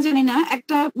আছে কিনা জানি না,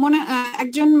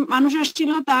 একজন মানুষ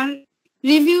আসছিল, তার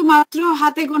রিভিউ মাত্র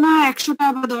হাতে গোনা 100টা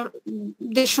বা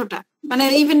 150টা, মানে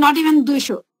নট ইভেন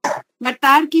 200, বাট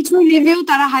তার কিছু রিভিউ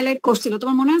তারা হাইলাইট করছিল।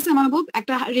 তোমার মনে আছে মাহবুব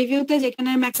একটা রিভিউতে যেখানে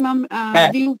ম্যাক্সিমাম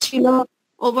ভিউ ছিল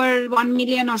over 1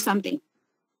 million or something?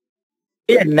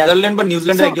 Netherland বা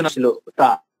নিউজিল্যান্ডের একজন ছিল তা,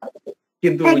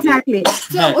 কিন্তু এক্স্যাক্টলি।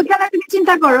 সো ওইখানে তুমি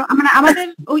চিন্তা করো, আমাদের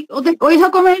ওই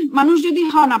রকমের মানুষ যদি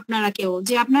হন আপনারা কেউ,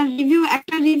 যে আপনার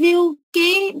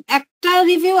একটা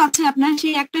রিভিউ আছে আপনার,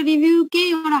 সেই একটা রিভিউকেই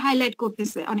ওরা হাইলাইট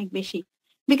করতেছে অনেক বেশি,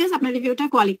 বিকজ আপনার রিভিউটা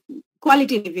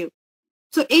কোয়ালিটি রিভিউ।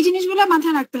 সো এই জিনিসগুলো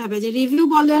মাথায় রাখতে হবে, যে রিভিউ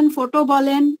বলেন, ফটো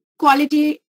বলেন, কোয়ালিটি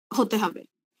হতে হবে।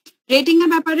 রেটিং এর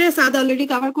ব্যাপারে সাদ অলরেডি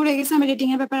কভার করে গেছে, আমি রেটিং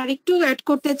এর ব্যাপারে আরেকটু অ্যাড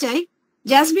করতে চাই।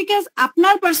 জাস্ট বিকজ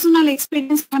আপনার পার্সোনাল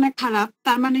এক্সপিরিয়েন্স অনেক খারাপ,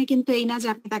 তার মানে কিন্তু এই না যে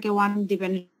আপনি তাকে 1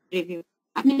 দিবেন রিভিউ।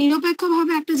 আপনি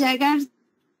নিরপেক্ষভাবে একটা জায়গার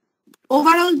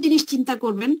ওভারঅল জিনিস চিন্তা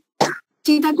করবেন,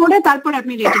 চিন্তা করে তারপর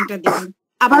আপনি রেটিংটা দিবেন।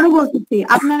 আবারও বলতেছি,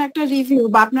 আপনার একটা রিভিউ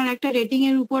বা আপনার একটা রেটিং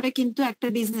এর উপরে কিন্তু একটা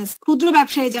বিজনেস, ক্ষুদ্র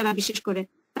ব্যবসায়ী যারা বিশেষ করে,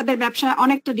 তাদের ব্যবসা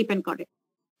অনেকটা ডিপেন্ড করে।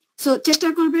 সো চেষ্টা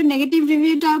করবেন নেগেটিভ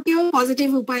রিভিউটাকেও পজিটিভ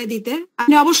উপায়ে দিতে।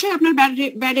 আপনি অবশ্যই আপনার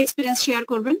ব্যাড এক্সপিরিয়েন্স শেয়ার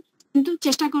করবেন, কিন্তু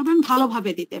চেষ্টা করবেন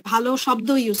ভালোভাবে দিতে, ভালো শব্দ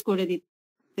ইউজ করে দিতে।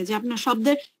 যে আপনার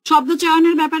শব্দ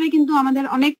চয়নের ব্যাপারে কিন্তু আমাদের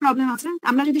অনেক প্রবলেম আছে।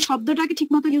 আমরা যদি শব্দটাকে ঠিক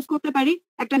মতো ইউজ করতে পারি,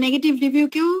 একটা নেগেটিভ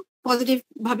রিভিউকেও পজিটিভ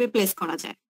ভাবে প্লেস করা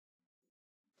যায়।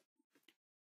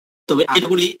 তবে এটা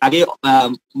বলি আগে,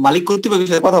 মালিক কর্তৃপক্ষের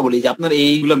সাথে কথা বলি যে আপনার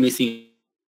এইগুলো মিসিং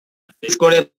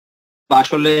করে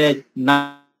আসলে না,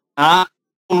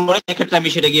 আমি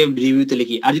সেটা গিয়ে রিভিউতে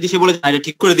লিখি। আর যদি সে বলে এটা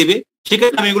ঠিক করে দিবে,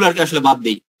 সেক্ষেত্রে আমি এগুলো আসলে বাদ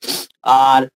দিই।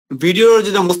 আর ভিডিওর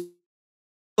যেটা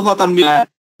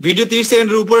ভিডিও 30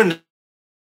 সেকেন্ডের উপরে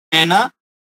নেয় না,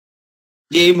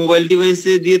 যে মোবাইল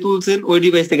ডিভাইসে দিয়ে তুলছেন ওই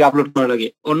ডিভাইস থেকে আপলোড করা লাগে।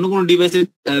 অন্য কোনো ডিভাইসের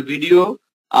ভিডিও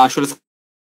আসলে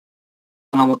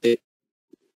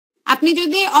আপনি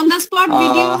যদি অন দ্য স্পট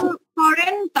ভিডিও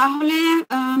করেন তাহলে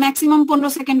ম্যাক্সিমাম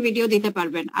 15 সেকেন্ড ভিডিও দিতে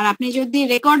পারবেন, আর আপনি যদি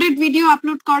রেকর্ডেড ভিডিও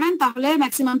আপলোড করেন তাহলে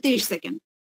ম্যাক্সিমাম 30 সেকেন্ড।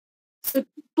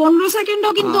 15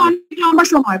 সেকেন্ডও কিন্তু অনেক লম্বা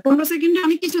সময়, 15 সেকেন্ডে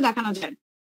অনেক কিছু দেখানো যায়।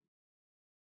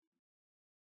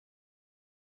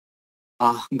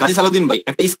 গাজী সালাউদ্দিন ভাই,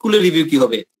 একটা স্কুলের রিভিউ কি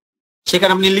হবে?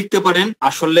 সেখানে আপনি লিখতে পারেন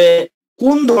আসলে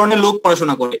কোন ধরনের লোক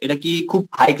পড়াশোনা করে, এটা কি খুব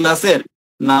হাই ক্লাসের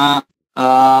না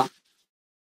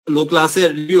লো ক্লাসের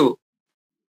রিভিউ,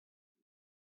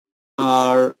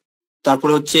 আর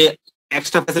তারপরে হচ্ছে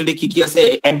এক্সট্রা ফ্যাসিলিটি কি কি আছে,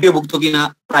 এমপিও ভুক্ত কিনা,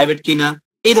 প্রাইভেট কিনা,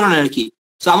 এই ধরনের আর কি।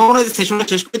 তো আমার মনে হয় সেশনটা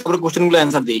শেষ করি, তারপরে কোশ্চেন গুলো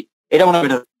অ্যান্সার দিই, এটা মনে হয়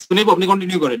বেটার। শুনি, আপনি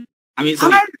কন্টিনিউ করেন।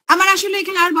 আমার আসলে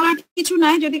এখানে আর বলার কিছু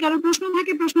নাই, যদি কারো প্রশ্ন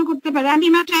থাকে প্রশ্ন করতে পারে। আমি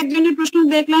মাত্র একজনের প্রশ্ন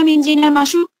দেখলাম, ইঞ্জিনিয়ার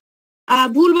মাসুদ,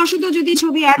 ভুলবশত যদি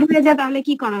ছবি অ্যাড হয়ে যায় তাহলে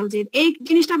কি করা উচিত? এই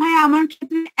জিনিসটা ভাই আমার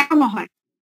ক্ষেত্রে এখনো হয়।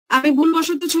 আমি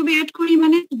ভুলবশত ছবি অ্যাড করি,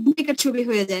 মানে ডুপ্লিকেট ছবি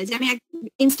হয়ে যায়, যে আমি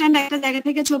ইনস্ট্যান্ট একটা জায়গা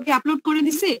থেকে ছবি আপলোড করে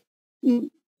দিছি।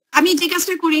 আমি যে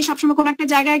কাজটা করি সবসময়, কোনো একটা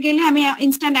জায়গায় গেলে আমি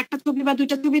ইনস্ট্যান্ট একটা ছবি বা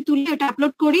 2টা ছবি তুলে ওটা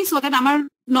আপলোড করি, সো দ্যাট আমার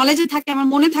নলেজে থাকে, আমার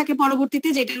মনে থাকে পরবর্তীতে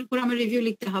যেটার উপর আমার রিভিউ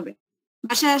লিখতে হবে।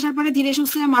 বাসায় আসার পরে ধীরে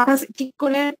সুস্থে মাথা ঠিক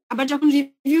করে আবার যখন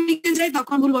রিভিউ লিখতে যাই,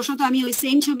 তখন ভুলবশত আমি ওই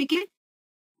সেম ছবিকে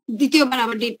দ্বিতীয়বার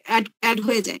আবার অ্যাড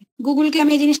হয়ে যায়। গুগলকে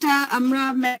আমি এই জিনিসটা, আমরা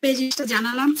ম্যাপে এই জিনিসটা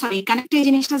জানালাম, সরি কানেক্টে এই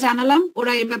জিনিসটা জানালাম,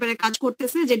 ওরা এর ব্যাপারে কাজ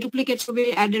করতেছে যে ডুপ্লিকেট ছবি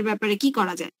অ্যাড এর ব্যাপারে কি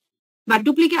করা যায়। বা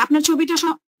ডুপ্লিকেট,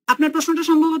 আপনার প্রশ্নটা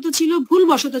সম্ভবত ছিল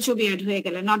ভুলবশত ছবি অ্যাড হয়ে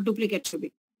গেলে, নট ডুপ্লিকেট ছবি।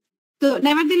 তো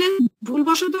নেভার দিলেন,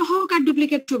 ভুলবশত হোক আর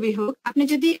ডুপ্লিকেট ছবি হোক, আপনি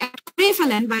যদি অ্যাড করে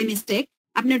ফেলেন বাই মিস্টেক,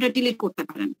 আপনি ওটা ডিলিট করতে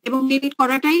পারেন, এবং ডিলিট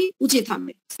করাটাই উচিত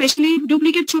হবে। স্পেশালি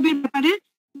ডুপ্লিকেট ছবির ব্যাপারে,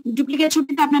 ডুপ্লিকেট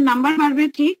ছবিতে আপনার নাম্বার বাড়বে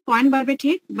ঠিক, পয়েন্ট বাড়বে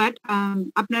ঠিক, বাট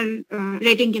আপনার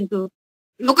রেটিং কিন্তু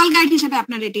লোকাল গাইড হিসেবে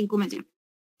আপনার রেটিং কমে যাবে।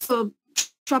 তো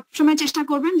সবসময় চেষ্টা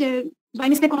করবেন যে বাই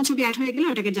মিস্টেক কোনো ছবি অ্যাড হয়ে গেলে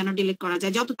ওটাকে যেন ডিলিট করা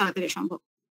যায় যত তাড়াতাড়ি সম্ভব।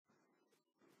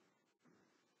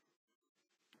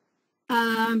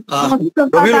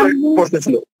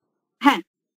 হ্যাঁ,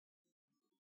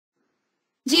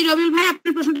 জি রবিউল ভাই,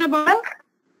 আপনার প্রশ্নটা বলেন।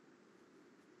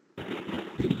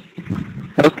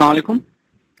 আসসালামু আলাইকুম।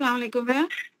 আসসালামু আলাইকুম ভাইয়া।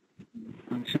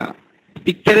 আচ্ছা,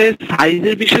 পিকচারের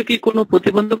সাইজের বিষয়ে কি কোনো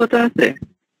প্রতিবন্ধকতা আছে?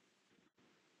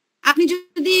 আপনি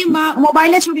যদি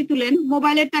মোবাইলে ছবি তুলেন,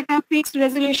 মোবাইলের একটা ফিক্সড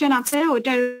রেজলিউশন আছে,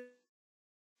 ওইটার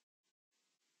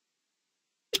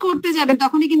করতে যাবেন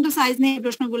তখনই কিন্তু সাইজ নিয়ে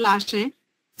প্রশ্নগুলো আসে।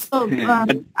 তো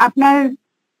আপনার,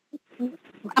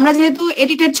 আমরা যেহেতু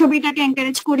এডিটেড ছবিটাকে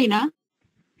এনকারেজ করি না,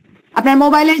 আপনার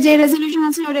মোবাইলে যে রেজলিউশন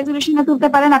আছে ওই রেজলিউশনে তুলতে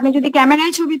পারেন। আপনি যদি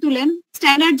ক্যামেরায় ছবি তুলেন,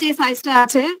 স্ট্যান্ডার্ড যে সাইজটা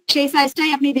আছে সেই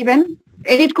সাইজটাই আপনি দিবেন,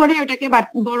 এডিট করে ওটাকে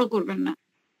বড় করবেন না।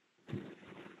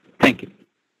 Thank you.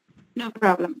 No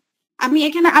problem. আমি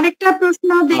এখানে আরেকটা প্রশ্ন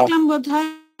দেখলাম বোধহয়,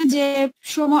 যে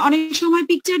অনেক সময়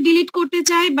পিকচার ডিলিট করতে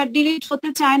চাই বাট ডিলিট হতে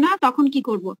চায় না, তখন কি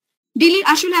করব? ডিলিট,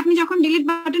 আসলে আপনি যখন ডিলিট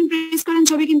বাটন প্রেস করেন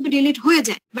ছবি কিন্তু ডিলিট হয়ে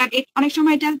যায়, বাট অনেক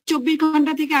সময় এটা 24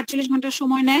 ঘন্টা থেকে 48 ঘন্টা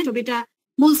সময় নেয় ছবিটা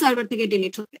মূল সার্ভার থেকে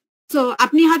ডিলিট হতে। তো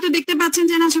আপনি হয়তো দেখতে পাচ্ছেন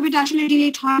যে না ছবিটা আসলে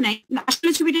ডিলিট হয় নাই, আসলে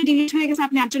ছবিটা ডিলিট হয়ে গেছে,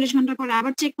 আপনি 48 ঘন্টা পরে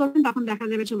আবার চেক করবেন, তখন দেখা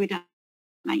যাবে ছবিটা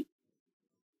নাই।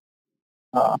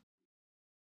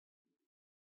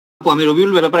 আমি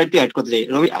রবিউল ব্যাপারে একটু অ্যাড করতে চাই।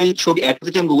 রবি, আমি ছবি অ্যাড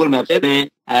করতে চাই গুগল ম্যাপে,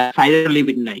 সাইজের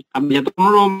লিমিট নাই। আমি যত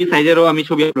 15 MB সাইজেরও আমি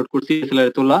ছবি আপলোড করছি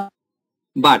ডিএসএলআর তোলা,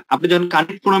 বাট আপনি যখন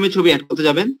কানেক্ট ফোরামে ছবি অ্যাড করতে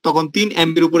যাবেন তখন 3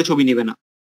 MBর উপরে ছবি নেবে না।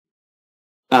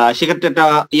 সেক্ষেত্রে একটা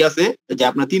আছে যে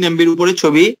আপনার 3 MBর উপরে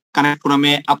ছবি কানেক্ট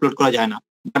ফোরামে আপলোড করা যায় না।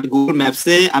 বাট গুগল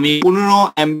ম্যাপসে আমি 15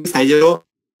 MB সাইজেরও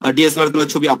ডিএসএলআর তোলা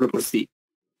ছবি আপলোড করছি,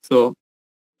 তো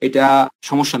এটা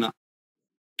সমস্যা না।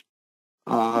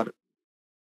 আর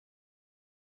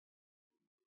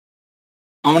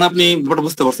আমার আপনি ব্যাপারটা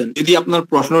বুঝতে পারছেন, যদি আপনার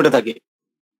প্রশ্ন এটা থাকে।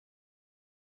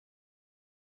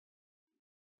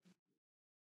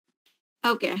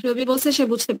 Okay, Ruby বলছে সে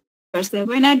বুঝতে পারছে।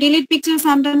 When I delete picture,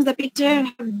 sometimes the picture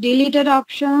have deleted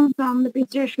options from the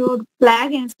picture showed flag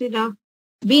instead of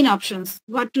bin options.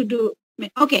 What to do?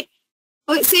 Okay,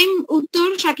 ওই সেম উত্তর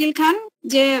শাকিল খান,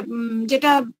 যে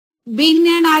যেটা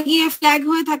বিনে না গিয়ে ফ্ল্যাগ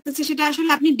হয়ে থাকতেছে সেটা আসলে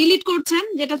আপনি ডিলিট করছেন,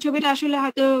 যেটা ছবিটা আসলে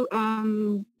হয়তো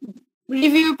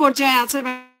রিভিউ পর্যায়ে আছে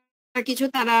বা কিছু,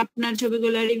 তারা আপনার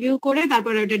ছবিগুলো রিভিউ করে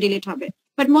তারপরে ওটা ডিলিট হবে।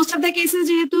 But most of the cases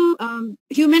যেহেতু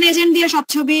হিউম্যান এজেন্ট দিয়ে সব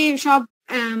ছবি সব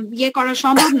ইয়ে করা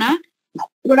সম্ভব না,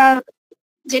 ওরা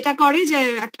যেটা করে যে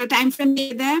একটা টাইম ফ্রেম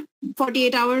দিয়ে দেয়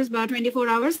 48 আওয়ার্স বা 24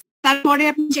 আওয়ার্স, তারপরে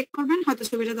আপনি চেক করবেন, হয়তো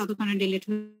ছবিটা ততক্ষণে ডিলিট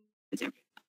হয়ে যাবে।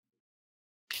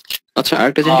 আচ্ছা,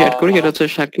 আরেকটা জিনিস অ্যাড করি, সেটা হচ্ছে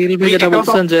শাকিল ভাই যেটা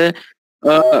বলছেন যে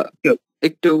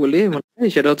একটু বলি,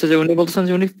 সেটা হচ্ছে যে উনি বলছেন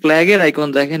যে উনি ফ্ল্যাগের আইকন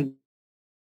দেখেন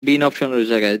বিন অপশনের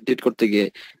জায়গায় ডিলিট করতে গিয়ে।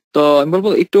 তো আমি বলবো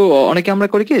একটু, অনেকে আমরা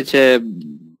করি কি যে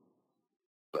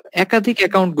একাধিক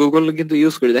অ্যাকাউন্ট গুগল কিন্তু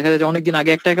ইউজ করি, দেখা যায় যে অনেকদিন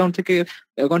আগে একটা অ্যাকাউন্ট থেকে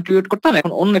কন্ট্রিবিউট করতাম,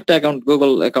 এখন অন্য একটা অ্যাকাউন্ট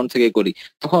গুগল অ্যাকাউন্ট থেকে করি,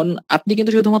 তখন আপনি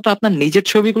কিন্তু শুধুমাত্র আপনার নিজের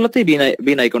ছবিগুলোতেই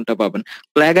বিন আইকনটা পাবেন,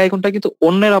 ফ্ল্যাগ আইকনটা কিন্তু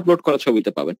অন্যের আপলোড করা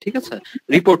ছবিতে পাবেন। ঠিক আছে,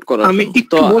 রিপোর্ট করা। আমি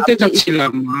একটু বলতে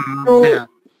চাচ্ছিলাম,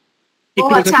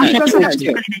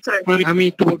 আমি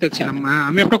একটু বলতে চাচ্ছিলাম,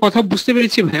 আমি আপনার কথা বুঝতে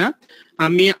পেরেছি ভাইয়া।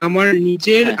 আমি আমার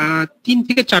নিজের 3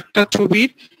 থেকে 4টা ছবির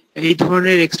এই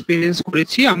ধরনের এক্সপিরিয়েন্স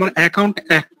করেছি। আমার অ্যাকাউন্ট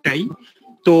একটাই,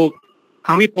 তো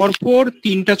আমি পরপর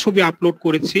 3টা ছবি আপলোড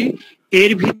করেছি।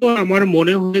 এর ভিতর আমার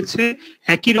মনে হয়েছে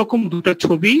একই রকম 2টা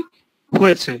ছবি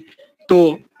হয়েছে। তো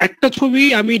একটা ছবি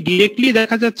আমি ডিরেক্টলি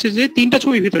দেখা যাচ্ছে যে 3টা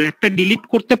ছবির ভিতরে একটা ডিলিট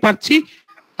করতে পারছি,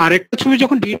 আর একটা ছবি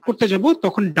যখন ডিলিট করতে যাব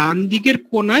তখন ডান দিকের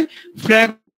কোনায় ফ্ল্যাগ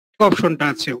অপশনটা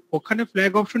আছে, ওখানে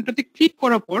ফ্ল্যাগ অপশনটাতে ক্লিক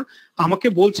করার পর আমাকে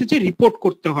বলছে যে রিপোর্ট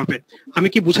করতে হবে। আমি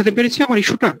কি বুঝাতে পেরেছি আমার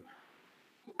ইস্যুটা?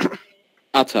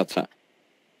 আচ্ছা আচ্ছা,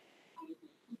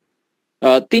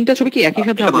 3টা ছবি কি একই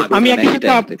সাথে আমি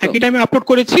একই টাইমে আপলোড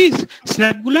করেছি,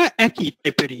 স্ন্যাপগুলা একই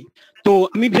টাইপেরই। তো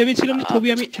আমি ভেবেছিলাম ছবি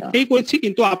আমি একটাই করেছি,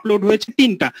 কিন্তু আপলোড হয়েছে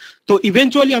 3টা। তো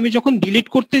ইভেন্চুয়ালি আমি যখন ডিলিট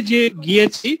করতে যে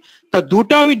গিয়েছি, তা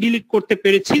 2টা আমি ডিলিট করতে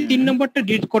পেরেছি। 3 নম্বরটা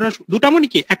ডিলিট করার, 2টা মানে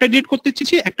কি, একটা ডিলিট করতে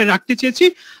চেয়েছি, একটা রাখতে চেয়েছি,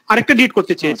 আর একটা ডিলিট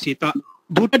করতে চেয়েছি। তো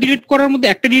 2টা ডিলিট করার মধ্যে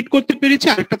একটা ডিলিট করতে পেরেছি,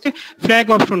 আরেকটাতে ফ্ল্যাগ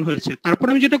অপশন হয়েছে। তারপর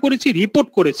আমি যেটা করেছি, রিপোর্ট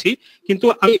করেছি, কিন্তু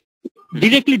আমি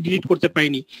ডিরেক্টলি ডিলিট করতে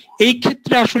পারিনি। এই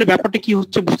ক্ষেত্রে আসলে ব্যাপারটা কি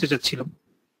হচ্ছে বুঝতে চাচ্ছিলাম।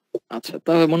 আচ্ছা,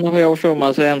 তাহলে মনে হয় অবশ্য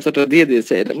মাঝে অ্যান্সারটা দিয়ে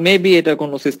দিয়েছে। মেবি এটা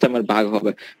কোনো সিস্টেমের ভাগ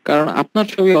হবে, কারণ আপনার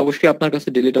ছবি অবশ্যই আপনার কাছে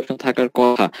ডিলিট অপশন থাকার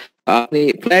কথা। আপনি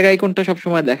ফ্ল্যাগ আইকনটা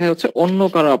সবসময় দেখা যাচ্ছে অন্য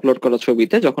কারো আপলোড করা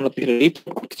ছবিতে, যখন আপনি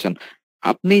রিপোর্ট করতে চান,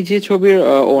 আপনি যে ছবির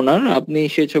ওনার, আপনি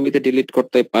সেই ছবিতে ডিলিট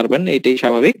করতে পারবেন, এটাই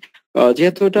স্বাভাবিক।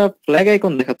 যেহেতু এটা ফ্ল্যাগ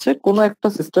আইকন দেখাচ্ছে, কোনো একটা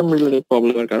সিস্টেম রিলেটেড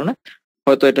প্রবলেমের কারণে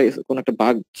হয়তো এটা কোনো একটা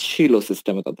বাগ ছিল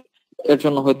সিস্টেমে, তাদের এর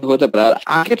জন্য হয়তো হতে পারে। আর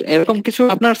আগের এরকম কিছু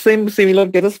আপনার সিমিলার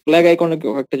কেসেস, ফ্ল্যাগ আইকনে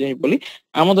একটা জিনিস বলি,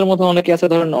 আমাদের মতো অনেকে আছে,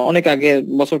 ধরেন অনেক আগে,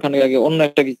 বছর খানেক আগে অন্য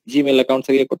একটা জিমেল অ্যাকাউন্ট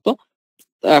থেকে করতো,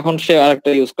 এখন সে আরেকটা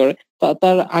ইউজ করে,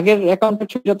 তার আগের অ্যাকাউন্টের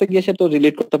ছবিটাতে গিয়ে সে তো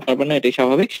ডিলিট করতে পারবে না, এটাই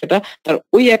স্বাভাবিক, সেটা তার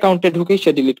ওই অ্যাকাউন্টে ঢুকেই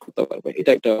সে ডিলিট করতে পারবে,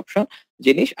 এটা একটা অপশন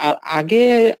জিনিস। আর আগে,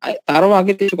 তারও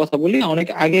আগে কিছু কথা বলি, অনেক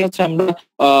আগে হচ্ছে আমরা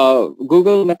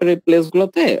গুগল ম্যাপের প্লেস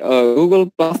গুলোতে গুগল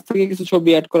প্লাস থেকে কিছু ছবি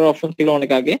অ্যাড করার অপশন ছিল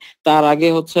অনেক আগে। তার আগে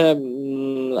হচ্ছে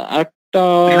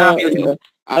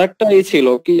আরেকটা ছিল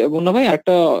কি মুন্না ভাই,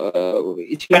 একটা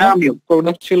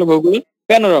প্রোডাক্ট ছিল গুগল,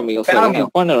 প্যানোরামিও,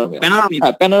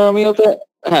 প্যানোরামিওতে,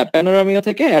 হ্যাঁ প্যানোরামিও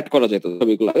থেকে অ্যাড করা যেত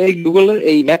ছবিগুলো, এই গুগলের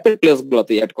এই ম্যাপের প্লেস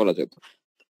গুলোতে অ্যাড করা যেত।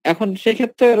 এখন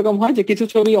সেক্ষেত্রে এরকম হয় যে কিছু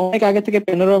ছবি অনেক আগে থেকে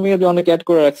প্যানোরামিও যে অনেক অ্যাড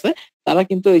করে রাখছে, তারা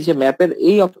কিন্তু এই যে ম্যাপের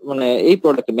এই মানে এই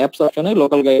প্রোডাক্টে ম্যাপস অপশনে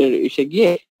লোকাল গাইডের এসে গিয়ে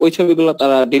ওই ছবিগুলো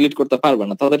তারা ডিলিট করতে পারবে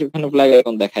না, তাদের এখানে ফ্ল্যাগ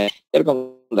আইকন দেখায়, এরকম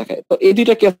দেখায়। তো এই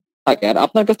দুইটা কেস থাকে। আর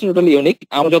আপনার কাছে টোটালি ইউনিক,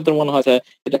 আমার যত মনে হয়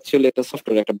এটা অ্যাকচুয়ালি একটা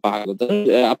সফটওয়্যার একটা বাগ।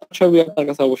 আপনার ছবি আপনার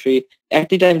কাছে অবশ্যই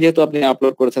একটি টাইম যেহেতু আপনি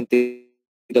আপলোড করেছেন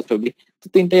তিনটা ছবি, তো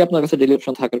তিনটাই আপনার কাছে ডিলিট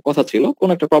অপশন থাকার কথা ছিল, কোন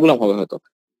একটা প্রবলেম হবে হয়তো,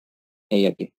 এই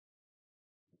আর কি।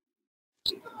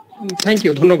 থ্যাংক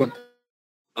ইউ, ধন্যবাদ।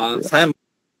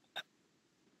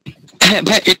 হ্যাঁ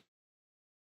ভাই,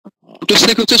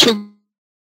 হচ্ছে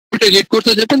ছবিটা ডিলিট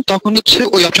করতে যাবেন তখন হচ্ছে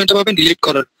ওই অপশনটা পাবেন ডিলিট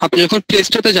করার। আপনি যখন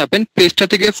প্লেসটাতে যাবেন, প্লেসটা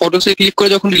থেকে ফটোসে ক্লিক করে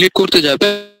যখন ডিলিট করতে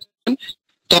যাবেন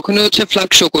তখন হচ্ছে ফ্ল্যাগ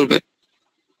শো করবে,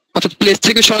 অর্থাৎ প্লেস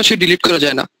থেকে সরাসরি ডিলিট করা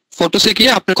যায় না, ফটোসে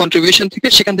গিয়ে আপনার কন্ট্রিবিউশন থেকে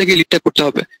সেখান থেকে ডিলিটটা করতে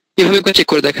হবে। এভাবে করে চেক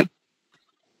করে দেখেন।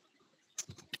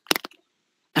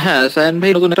 হ্যাঁ সায়ন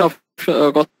ভাই নতুন একটা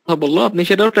কথা বললো, আপনি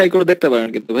সেটাও ট্রাই করে দেখতে পারেন।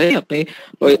 কিন্তু ভাই আপনি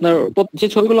ওই আপনার যে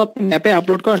ছবিগুলো আপনি ম্যাপে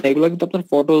আপলোড করেন এগুলো কিন্তু আপনার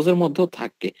ফটোজ এর মধ্যেও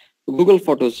থাকে, গুগল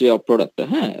ফটোজ যে প্রোডাক্টটা,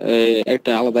 হ্যাঁ একটা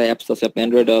আলাদা অ্যাপস আছে, আপনি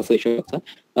অ্যান্ড্রয়েডে আছে এইসব আছে,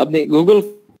 আপনি গুগল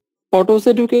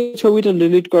ফটোসে ঢুকে ছবিটা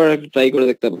ডিলিট করার একটা ট্রাই করে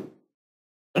দেখতে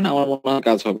পারেন, আমার মনে হয়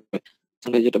কাজ হবে।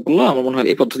 যেটা বললো আমার মনে হয়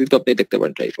এই পদ্ধতিতে আপনি দেখতে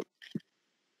পারেন, ট্রাই করুন।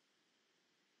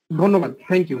 ধন্যবাদ,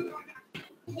 থ্যাংক ইউ।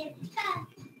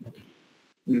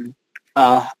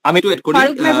 আমি একটু এড করি।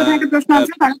 ফারুক ভাই বোধহয় একটা প্রশ্ন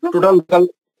আছে। টোটাল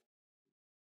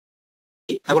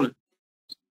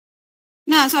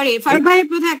না সরি, ফারুক ভাই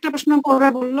বোধহয় একটা প্রশ্ন করবে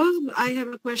বললো। I have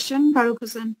a question, Faruk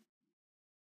Hossain.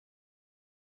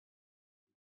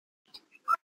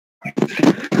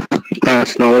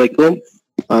 আসসালামু আলাইকুম।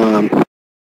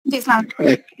 জি স্যার।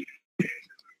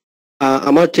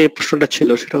 আমার যে প্রশ্নটা ছিল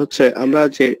সেটা হচ্ছে, আমরা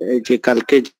যে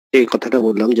কালকে যে কথাটা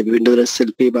বললাম যে বিভিন্ন ধরনের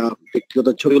সেলফি বা ব্যক্তিগত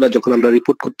ছবিগুলো যখন আমরা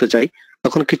রিপোর্ট করতে চাই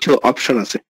তখন কিছু অপশন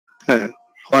আছে, হ্যাঁ,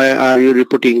 হয় আর ইউ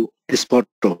রিপোর্টিং স্পট।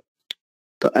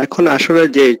 তো এখন আসলে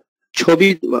যে ছবি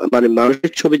মানে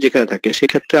মানুষের ছবি যেখানে থাকে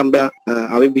সেক্ষেত্রে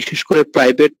আমি বিশেষ করে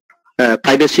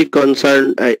প্রাইভেসি কনসার্ন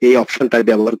এই অপশনটা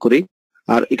ব্যবহার করি।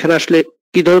 আর এখানে আসলে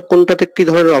কোনটাতে কি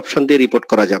ধরনের অপশন দিয়ে রিপোর্ট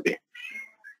করা যাবে?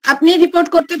 আপনি রিপোর্ট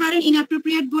করতে পারেন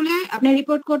ইনঅ্যাপ্রোপ্রিয়েট বলে, আপনি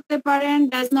রিপোর্ট করতে পারেন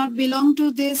does not belong to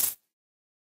this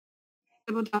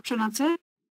option আছে,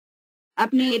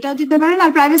 আপনি এটাও দিতে পারেন।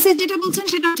 আর প্রাইভেসি যেটা বলছেন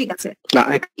সেটা ঠিক আছে। না,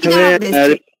 এখানে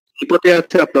রিপোর্টে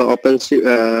আছে আপনার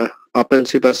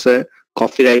অফেন্সিভ আছে,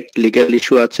 কপিরাইট লিগ্যাল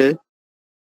ইস্যু আছে,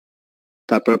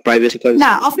 তারপর প্রাইভেসি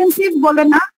না অফেন্সিভ বলবেন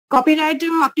না,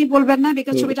 কপিরাইটও আপনি বলবেন না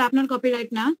বিকজ ছবিটা আপনার কপিরাইট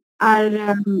না। আর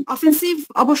অফেন্সিভ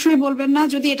অবশ্যই বলবেন না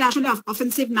যদি এটা আসলে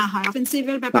অফেন্সিভ না হয়। অফেন্সিভ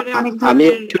এর ব্যাপারে অনেক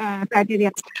ধরনের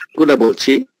ক্রাইটেরিয়া আছে, গুলো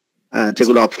বলছি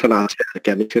যেগুলো অপশন আছে আর কি,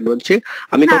 আমি সেটা বলছি।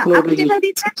 আমি কখনো আপনি যেটা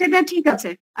দিচ্ছেন সেটা ঠিক আছে,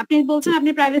 আপনি বলছেন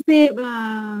আপনি প্রাইভেসি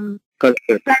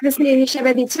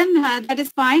হিসেবে দিচ্ছেন, দ্যাট ইজ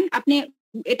ফাইন। আপনি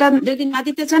এটা যদি না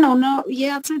দিতে চান অন্য ইয়ে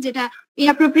আছে যেটা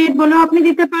ইনঅ্যাপ্রোপ্রিয়েট বলেও আপনি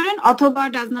দিতে পারেন, অথবা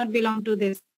does not belong to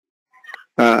this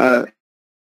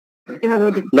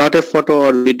not a photo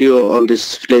or video on this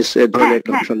place এর ধরনের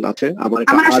একটা অপশন আছে। আমার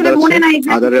আসলে মনে নাই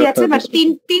এক্স্যাক্টলি কি আছে, বাট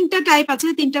তিনটা টাইপ আছে,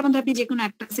 তিনটার মধ্যে আপনি যে কোনো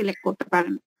একটা সিলেক্ট করতে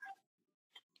পারেন।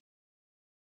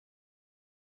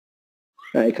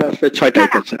 এখানে আসলে 6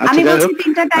 টাইপ আছে। আচ্ছা, আমি বলছি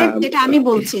তিনটা টাইপ, যেটা আমি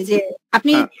বলছি যে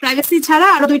আপনি প্রাইভেসি ছাড়া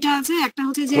আরো দুইটা আছে, একটা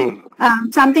হচ্ছে যে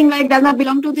something like does not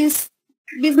belong to this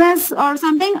business or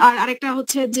something, আর আরেকটা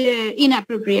হচ্ছে যে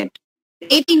ইনঅ্যাপ্রোপ্রিয়েট।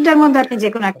 এই তিনটার মধ্যে আপনি যে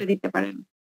কোনো একটা দিতে পারেন।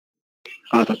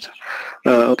 আচ্ছা,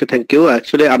 ওকে, থ্যাংক ইউ।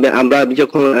 অ্যাকচুয়ালি আমি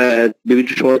যখন বিভিন্ন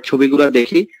সময় ছবিগুলো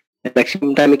দেখি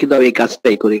ম্যাক্সিমাম টাইমে কিন্তু আমি এই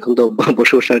কাজটাই করি, এখন তো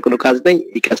বসে বসে আর কোনো কাজ নেই,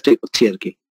 এই কাজটাই করছি আর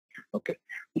কি। ওকে,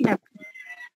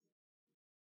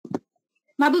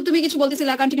 মাহবুব তুমি কিছু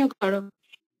বলতেছিলা, কন্টিনিউ করো।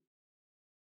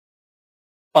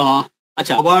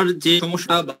 আচ্ছা, আবার যে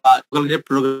সমস্যা বা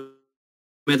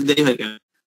প্রোগ্রামে দেরি হয়ে গেল,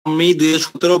 আমি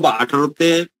 2017 বা 18-তে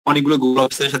অনেকগুলো গুগল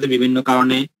অফিসের সাথে বিভিন্ন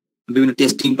কারণে, বিভিন্ন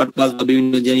টেস্টিং পারপাস বা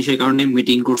বিভিন্ন জিনিসের কারণে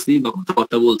মিটিং করছি বা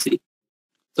কথাবার্তা বলছি।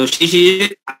 তো শেষে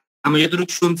আমি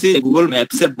যতটুকু শুনছি গুগল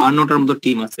ম্যাপস এর 52টার মতো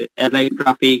টিম আছে, লাইক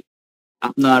ট্রাফিক,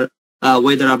 আপনার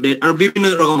ওয়েদার আপডেট আর বিভিন্ন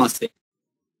রকম আছে।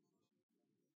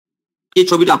 এই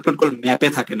ছবিটা আপলোড করলে ম্যাপে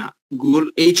থাকে না, গুগল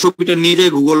এই ছবিটা নিয়ে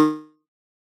যায় গুগল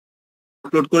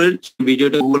আপলোড করেন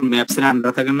ভিডিওটা গুগল ম্যাপস এর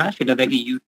আন্ডার থাকে না, সেটা থাকে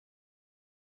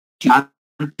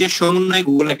সমন্বয়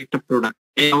গুগল এক একটা প্রোডাক্ট।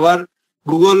 আবার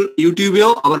গুগল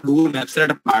ইউটিউবেও আবার গুগল ম্যাপস এর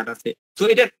একটা পার্ট আছে। তো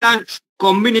এটা একটা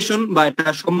কম্বিনেশন বা একটা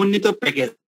সমন্বিত প্যাকেজ।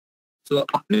 তো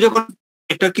আপনি যখন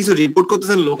একটা কিছু রিপোর্ট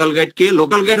করতেছেন লোকাল গাইড কে,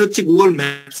 লোকাল গাইড হচ্ছে গুগল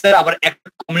ম্যাপস এর আবার একটা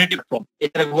কমিউনিটি প্ল্যাটফর্ম।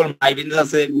 এটা গুগল মাই বিজনেস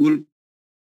আছে, গুগল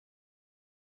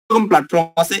এরকম প্ল্যাটফর্ম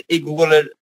আছে। এই গুগলের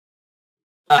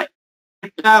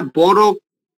একটা বড়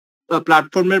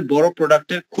প্ল্যাটফর্মের বড়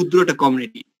প্রোডাক্টের ক্ষুদ্র একটা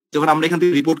কমিউনিটি। যখন আমরা এখান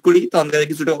থেকে রিপোর্ট করি তখন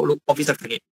কিছুটা অফিসার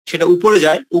থাকে, সেটা উপরে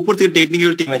যায়, উপর থেকে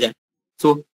টেকনিক্যাল টিমে যায়। তো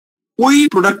ওই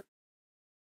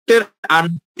প্রোডাক্টের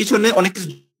পিছনে অনেক কিছু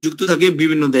যুক্ত থাকে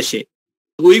বিভিন্ন দেশে।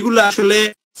 ওইগুলো আসলে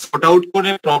সর্ট আউট করে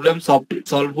প্রবলেম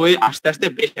সলভ হয়ে আস্তে আস্তে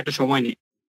বেশ একটা সময় নেই।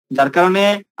 যার কারণে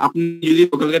আপনি যদি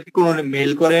লোকাল গাইডকে কোনো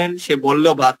মেল করেন, সে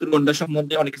বললেও 72 ঘন্টার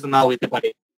সম্বন্ধে অনেক কিছু নাও হইতে পারে।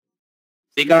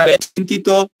 সেই কারণে চিন্তিত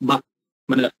বা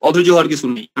মানে অধৈর্য হওয়ার কিছু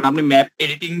নেই। কারণ আপনি ম্যাপ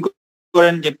এডিটিং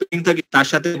করেন, যে থাকে তার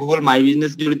সাথে গুগল মাই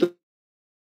বিজনেস জড়িত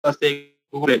আছে,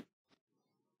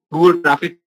 গুগল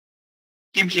ট্রাফিক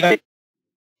টিম সেখানে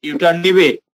ইউটার্ন নিবে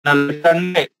না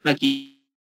নাকি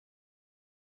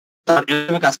তার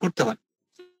কাজ করতে হয়,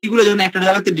 এগুলো যখন একটা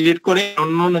জায়গাতে ডিলিট করে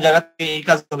অন্য অন্য জায়গাতে এই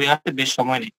কাজ হয়ে আসতে বেশ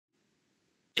সময় নেই।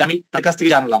 আমি তার কাছ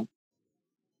থেকে জানলাম।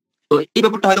 তো এই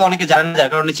ব্যাপারটা হয়তো অনেকে জানেন না,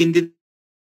 যার কারণে চিন্তিত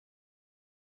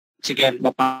কেন বা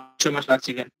 5-6 মাস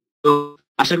লাগছে কেন। তো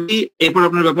আশা করি এরপর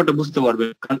আপনার ব্যাপারটা বুঝতে পারবেন,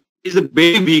 কারণ is a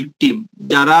very big team.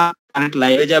 যারা কানেক্ট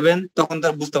লাইভে যাবেন তখন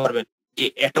তারা বুঝতে পারবেন যে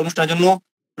একটা অনুষ্ঠানের জন্য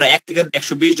প্রায় 1 থেকে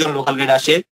 120 জন লোকাল গাইড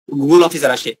আসে, গুগল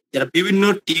অফিসার আসে, যারা বিভিন্ন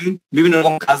টিম বিভিন্ন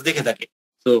রকম কাজ দেখে থাকে।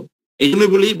 তো এই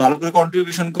জন্যই বলি ভালো করে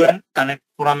কন্ট্রিবিউশন করেন, কানেক্ট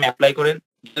ফোরামে অ্যাপ্লাই করেন,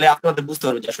 তাহলে আপনাদের বুঝতে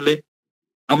পারবে যে আসলে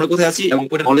আমরা কোথায় আছি এবং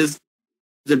নলেজ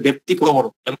যে ব্যক্তি কত বড়,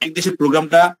 এবং এক দেশের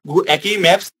প্রোগ্রামটা একই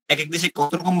ম্যাপস এক এক দেশে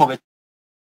কত রকম ভাবে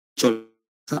চলে।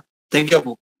 থ্যাংক ইউ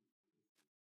আপু।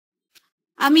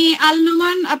 আমি আল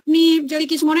নোমান, আপনি যদি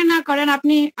কিছু মনে না করেন,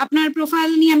 আপনি আপনার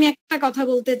প্রোফাইল নিয়ে আমি একটা কথা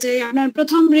বলতে চাই। আপনার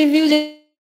প্রথম review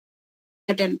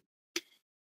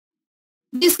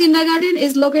This kindergarten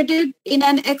is located in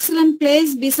an excellent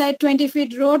place beside 20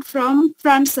 feet road from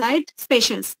front side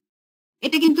spacious.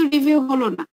 এটা কিন্তু রিভিউ হলো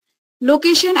না।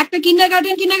 লোকেশন একটা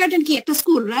কিন্ডারগার্টেন কি একটা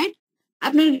স্কুল, রাইট?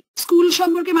 আপনার স্কুল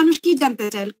সম্পর্কে মানুষ কি জানতে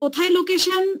চায়, কোথায়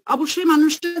লোকেশন? অবশ্যই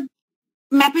মানুষটা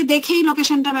ম্যাপে দেখেই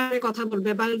লোকেশনটা ব্যাপারে কথা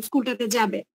বলবে বা স্কুলটাতে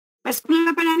যাবে। আর স্কুলের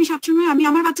ব্যাপারে আমি সবসময়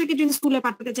আমার বাচ্চাকে যদি স্কুলে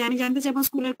পাঠাতে চাই, আমি জানতে চাইবো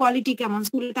স্কুলের কোয়ালিটি কেমন,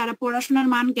 স্কুলে তারা পড়াশোনার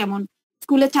মান কেমন,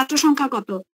 স্কুলের ছাত্র সংখ্যা কত,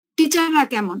 টিচাররা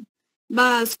কেমন, বা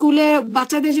স্কুলে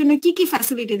বাচ্চাদের জন্য কি কি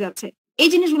ফ্যাসিলিটিস আছে, এই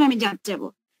জিনিসগুলো আমি জানতে চাইবো।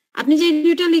 আপনি যে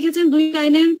রিভিউটা লিখেছেন 2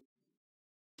 লাইনের,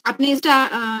 আপনি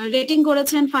রেটিং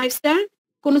করেছেন 5 স্টার।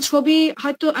 কোন ছবি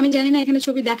হয়তো আমি জানি না, এখানে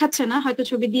ছবি দেখাচ্ছে না, হয়তো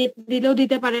ছবি দিলেও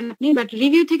দিতে পারেন আপনি, বাট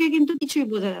রিভিউ থেকে কিন্তু কিছুই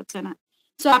বোঝা যাচ্ছে না।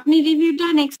 সো আপনি রিভিউটা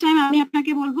নেক্সট টাইম আমি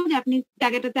আপনাকে বলবো যে আপনি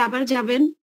জায়গাটাতে আবার যাবেন,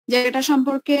 জায়গাটা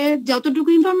সম্পর্কে যতটুকু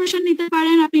ইনফরমেশন নিতে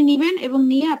পারেন আপনি নিবেন এবং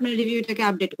নিয়ে আপনার রিভিউটাকে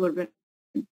আপডেট করবেন।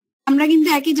 আমরা কিন্তু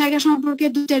একই জায়গা সম্পর্কে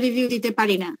 2টা রিভিউ দিতে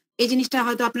পারি না, এই জিনিসটা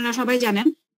হয়তো আপনারা সবাই জানেন।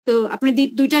 তো আপনি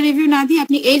 2টা রিভিউ না দিয়ে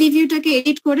আপনি এই রিভিউটাকে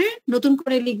এডিট করে নতুন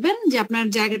করে লিখবেন যে আপনার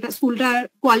জায়গাটা, স্কুলটার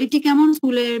কোয়ালিটি কেমন,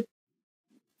 স্কুলের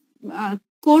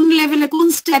কোন লেভেলে কোন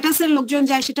স্ট্যাটাসের লোকজন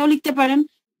যায় সেটাও লিখতে পারেন,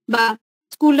 বা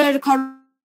স্কুলের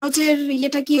খরচের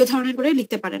ইয়েটা কি ওই ধরনের করে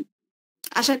লিখতে পারেন।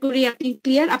 আশা করি আপনি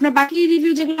ক্লিয়ার। আপনার বাকি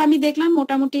রিভিউ যেগুলো আমি দেখলাম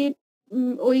মোটামুটি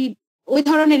ওই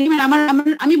ধরনেরই, মানে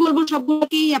আমি বলবো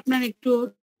সবগুলোকেই আপনার একটু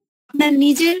আপনার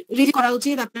নিজের রিভিউ করা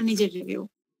উচিত, আপনার নিজের রিভিউ।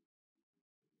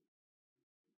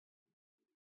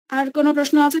 আর কোনো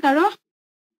প্রশ্ন আছে কারো?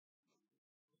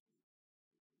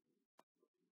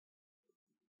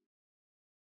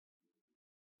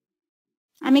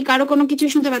 আমি কারো কোনো কিছু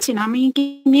শুনতে পাচ্ছি না, আমি কি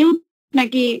মিউট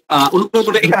নাকি?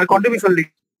 এখানে কন্ট্রিবিউশন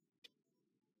লিঙ্ক,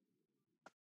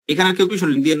 এখানে কেউ কিছু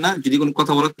লিঙ্ক দিয়েন না, যদি কোনো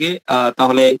কথা বলার থাকে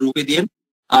তাহলে গ্রুপে দিয়েন।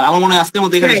 আর আমার মনে হয় আজকের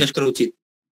মধ্যে এখানে শেষ করা উচিত।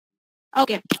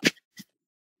 ওকে,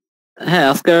 হ্যাঁ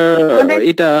আজকে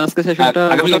সেশনটা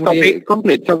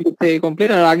কমপ্লিট, সব দিক থেকে কমপ্লিট।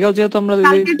 আর আগেও যেহেতু আমরা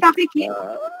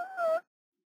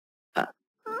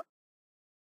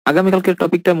আগামীকালকের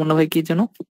টপিকটা মনে হয় কি যেন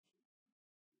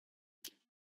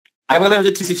আগামীকাল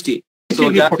হচ্ছে 360। তো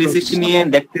যা 360 নিয়ে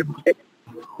দেখতে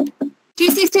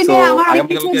 360 নিয়ে আমার অনেক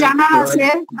কিছু জানা আছে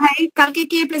ভাই। কালকে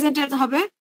কে প্রেজেন্টার হবে?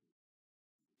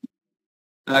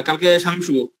 কালকে শামীম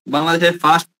শুভ, বাংলাদেশের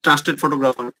ফার্স্ট ট্রাস্টেড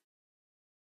ফটোগ্রাফার।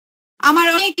 আমার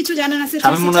অনেক কিছু জানার আছে,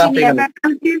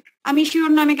 আমি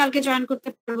শিওর না আমি কালকে জয়েন করতে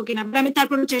পারবো কিনা, আমি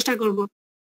তারপরে চেষ্টা করব।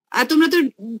 আর তোমরা তো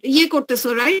ইয়ে করতেছো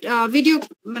রাইট, ভিডিও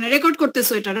মানে রেকর্ড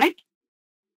করতেছো এটা, রাইট?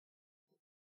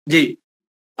 জি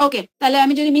ওকে, তাহলে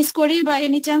আমি যদি মিস করি বা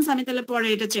এনি চান্স আমি তাহলে পরে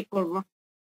এটা চেক করব।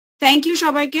 থ্যাংক ইউ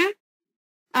সবাইকে।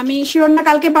 আমি শিওর না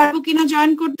কালকে পারবো কিনা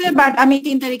জয়েন করতে, বাট আমি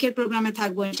 3 তারিখের প্রোগ্রামে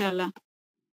থাকবো ইনশাআল্লাহ।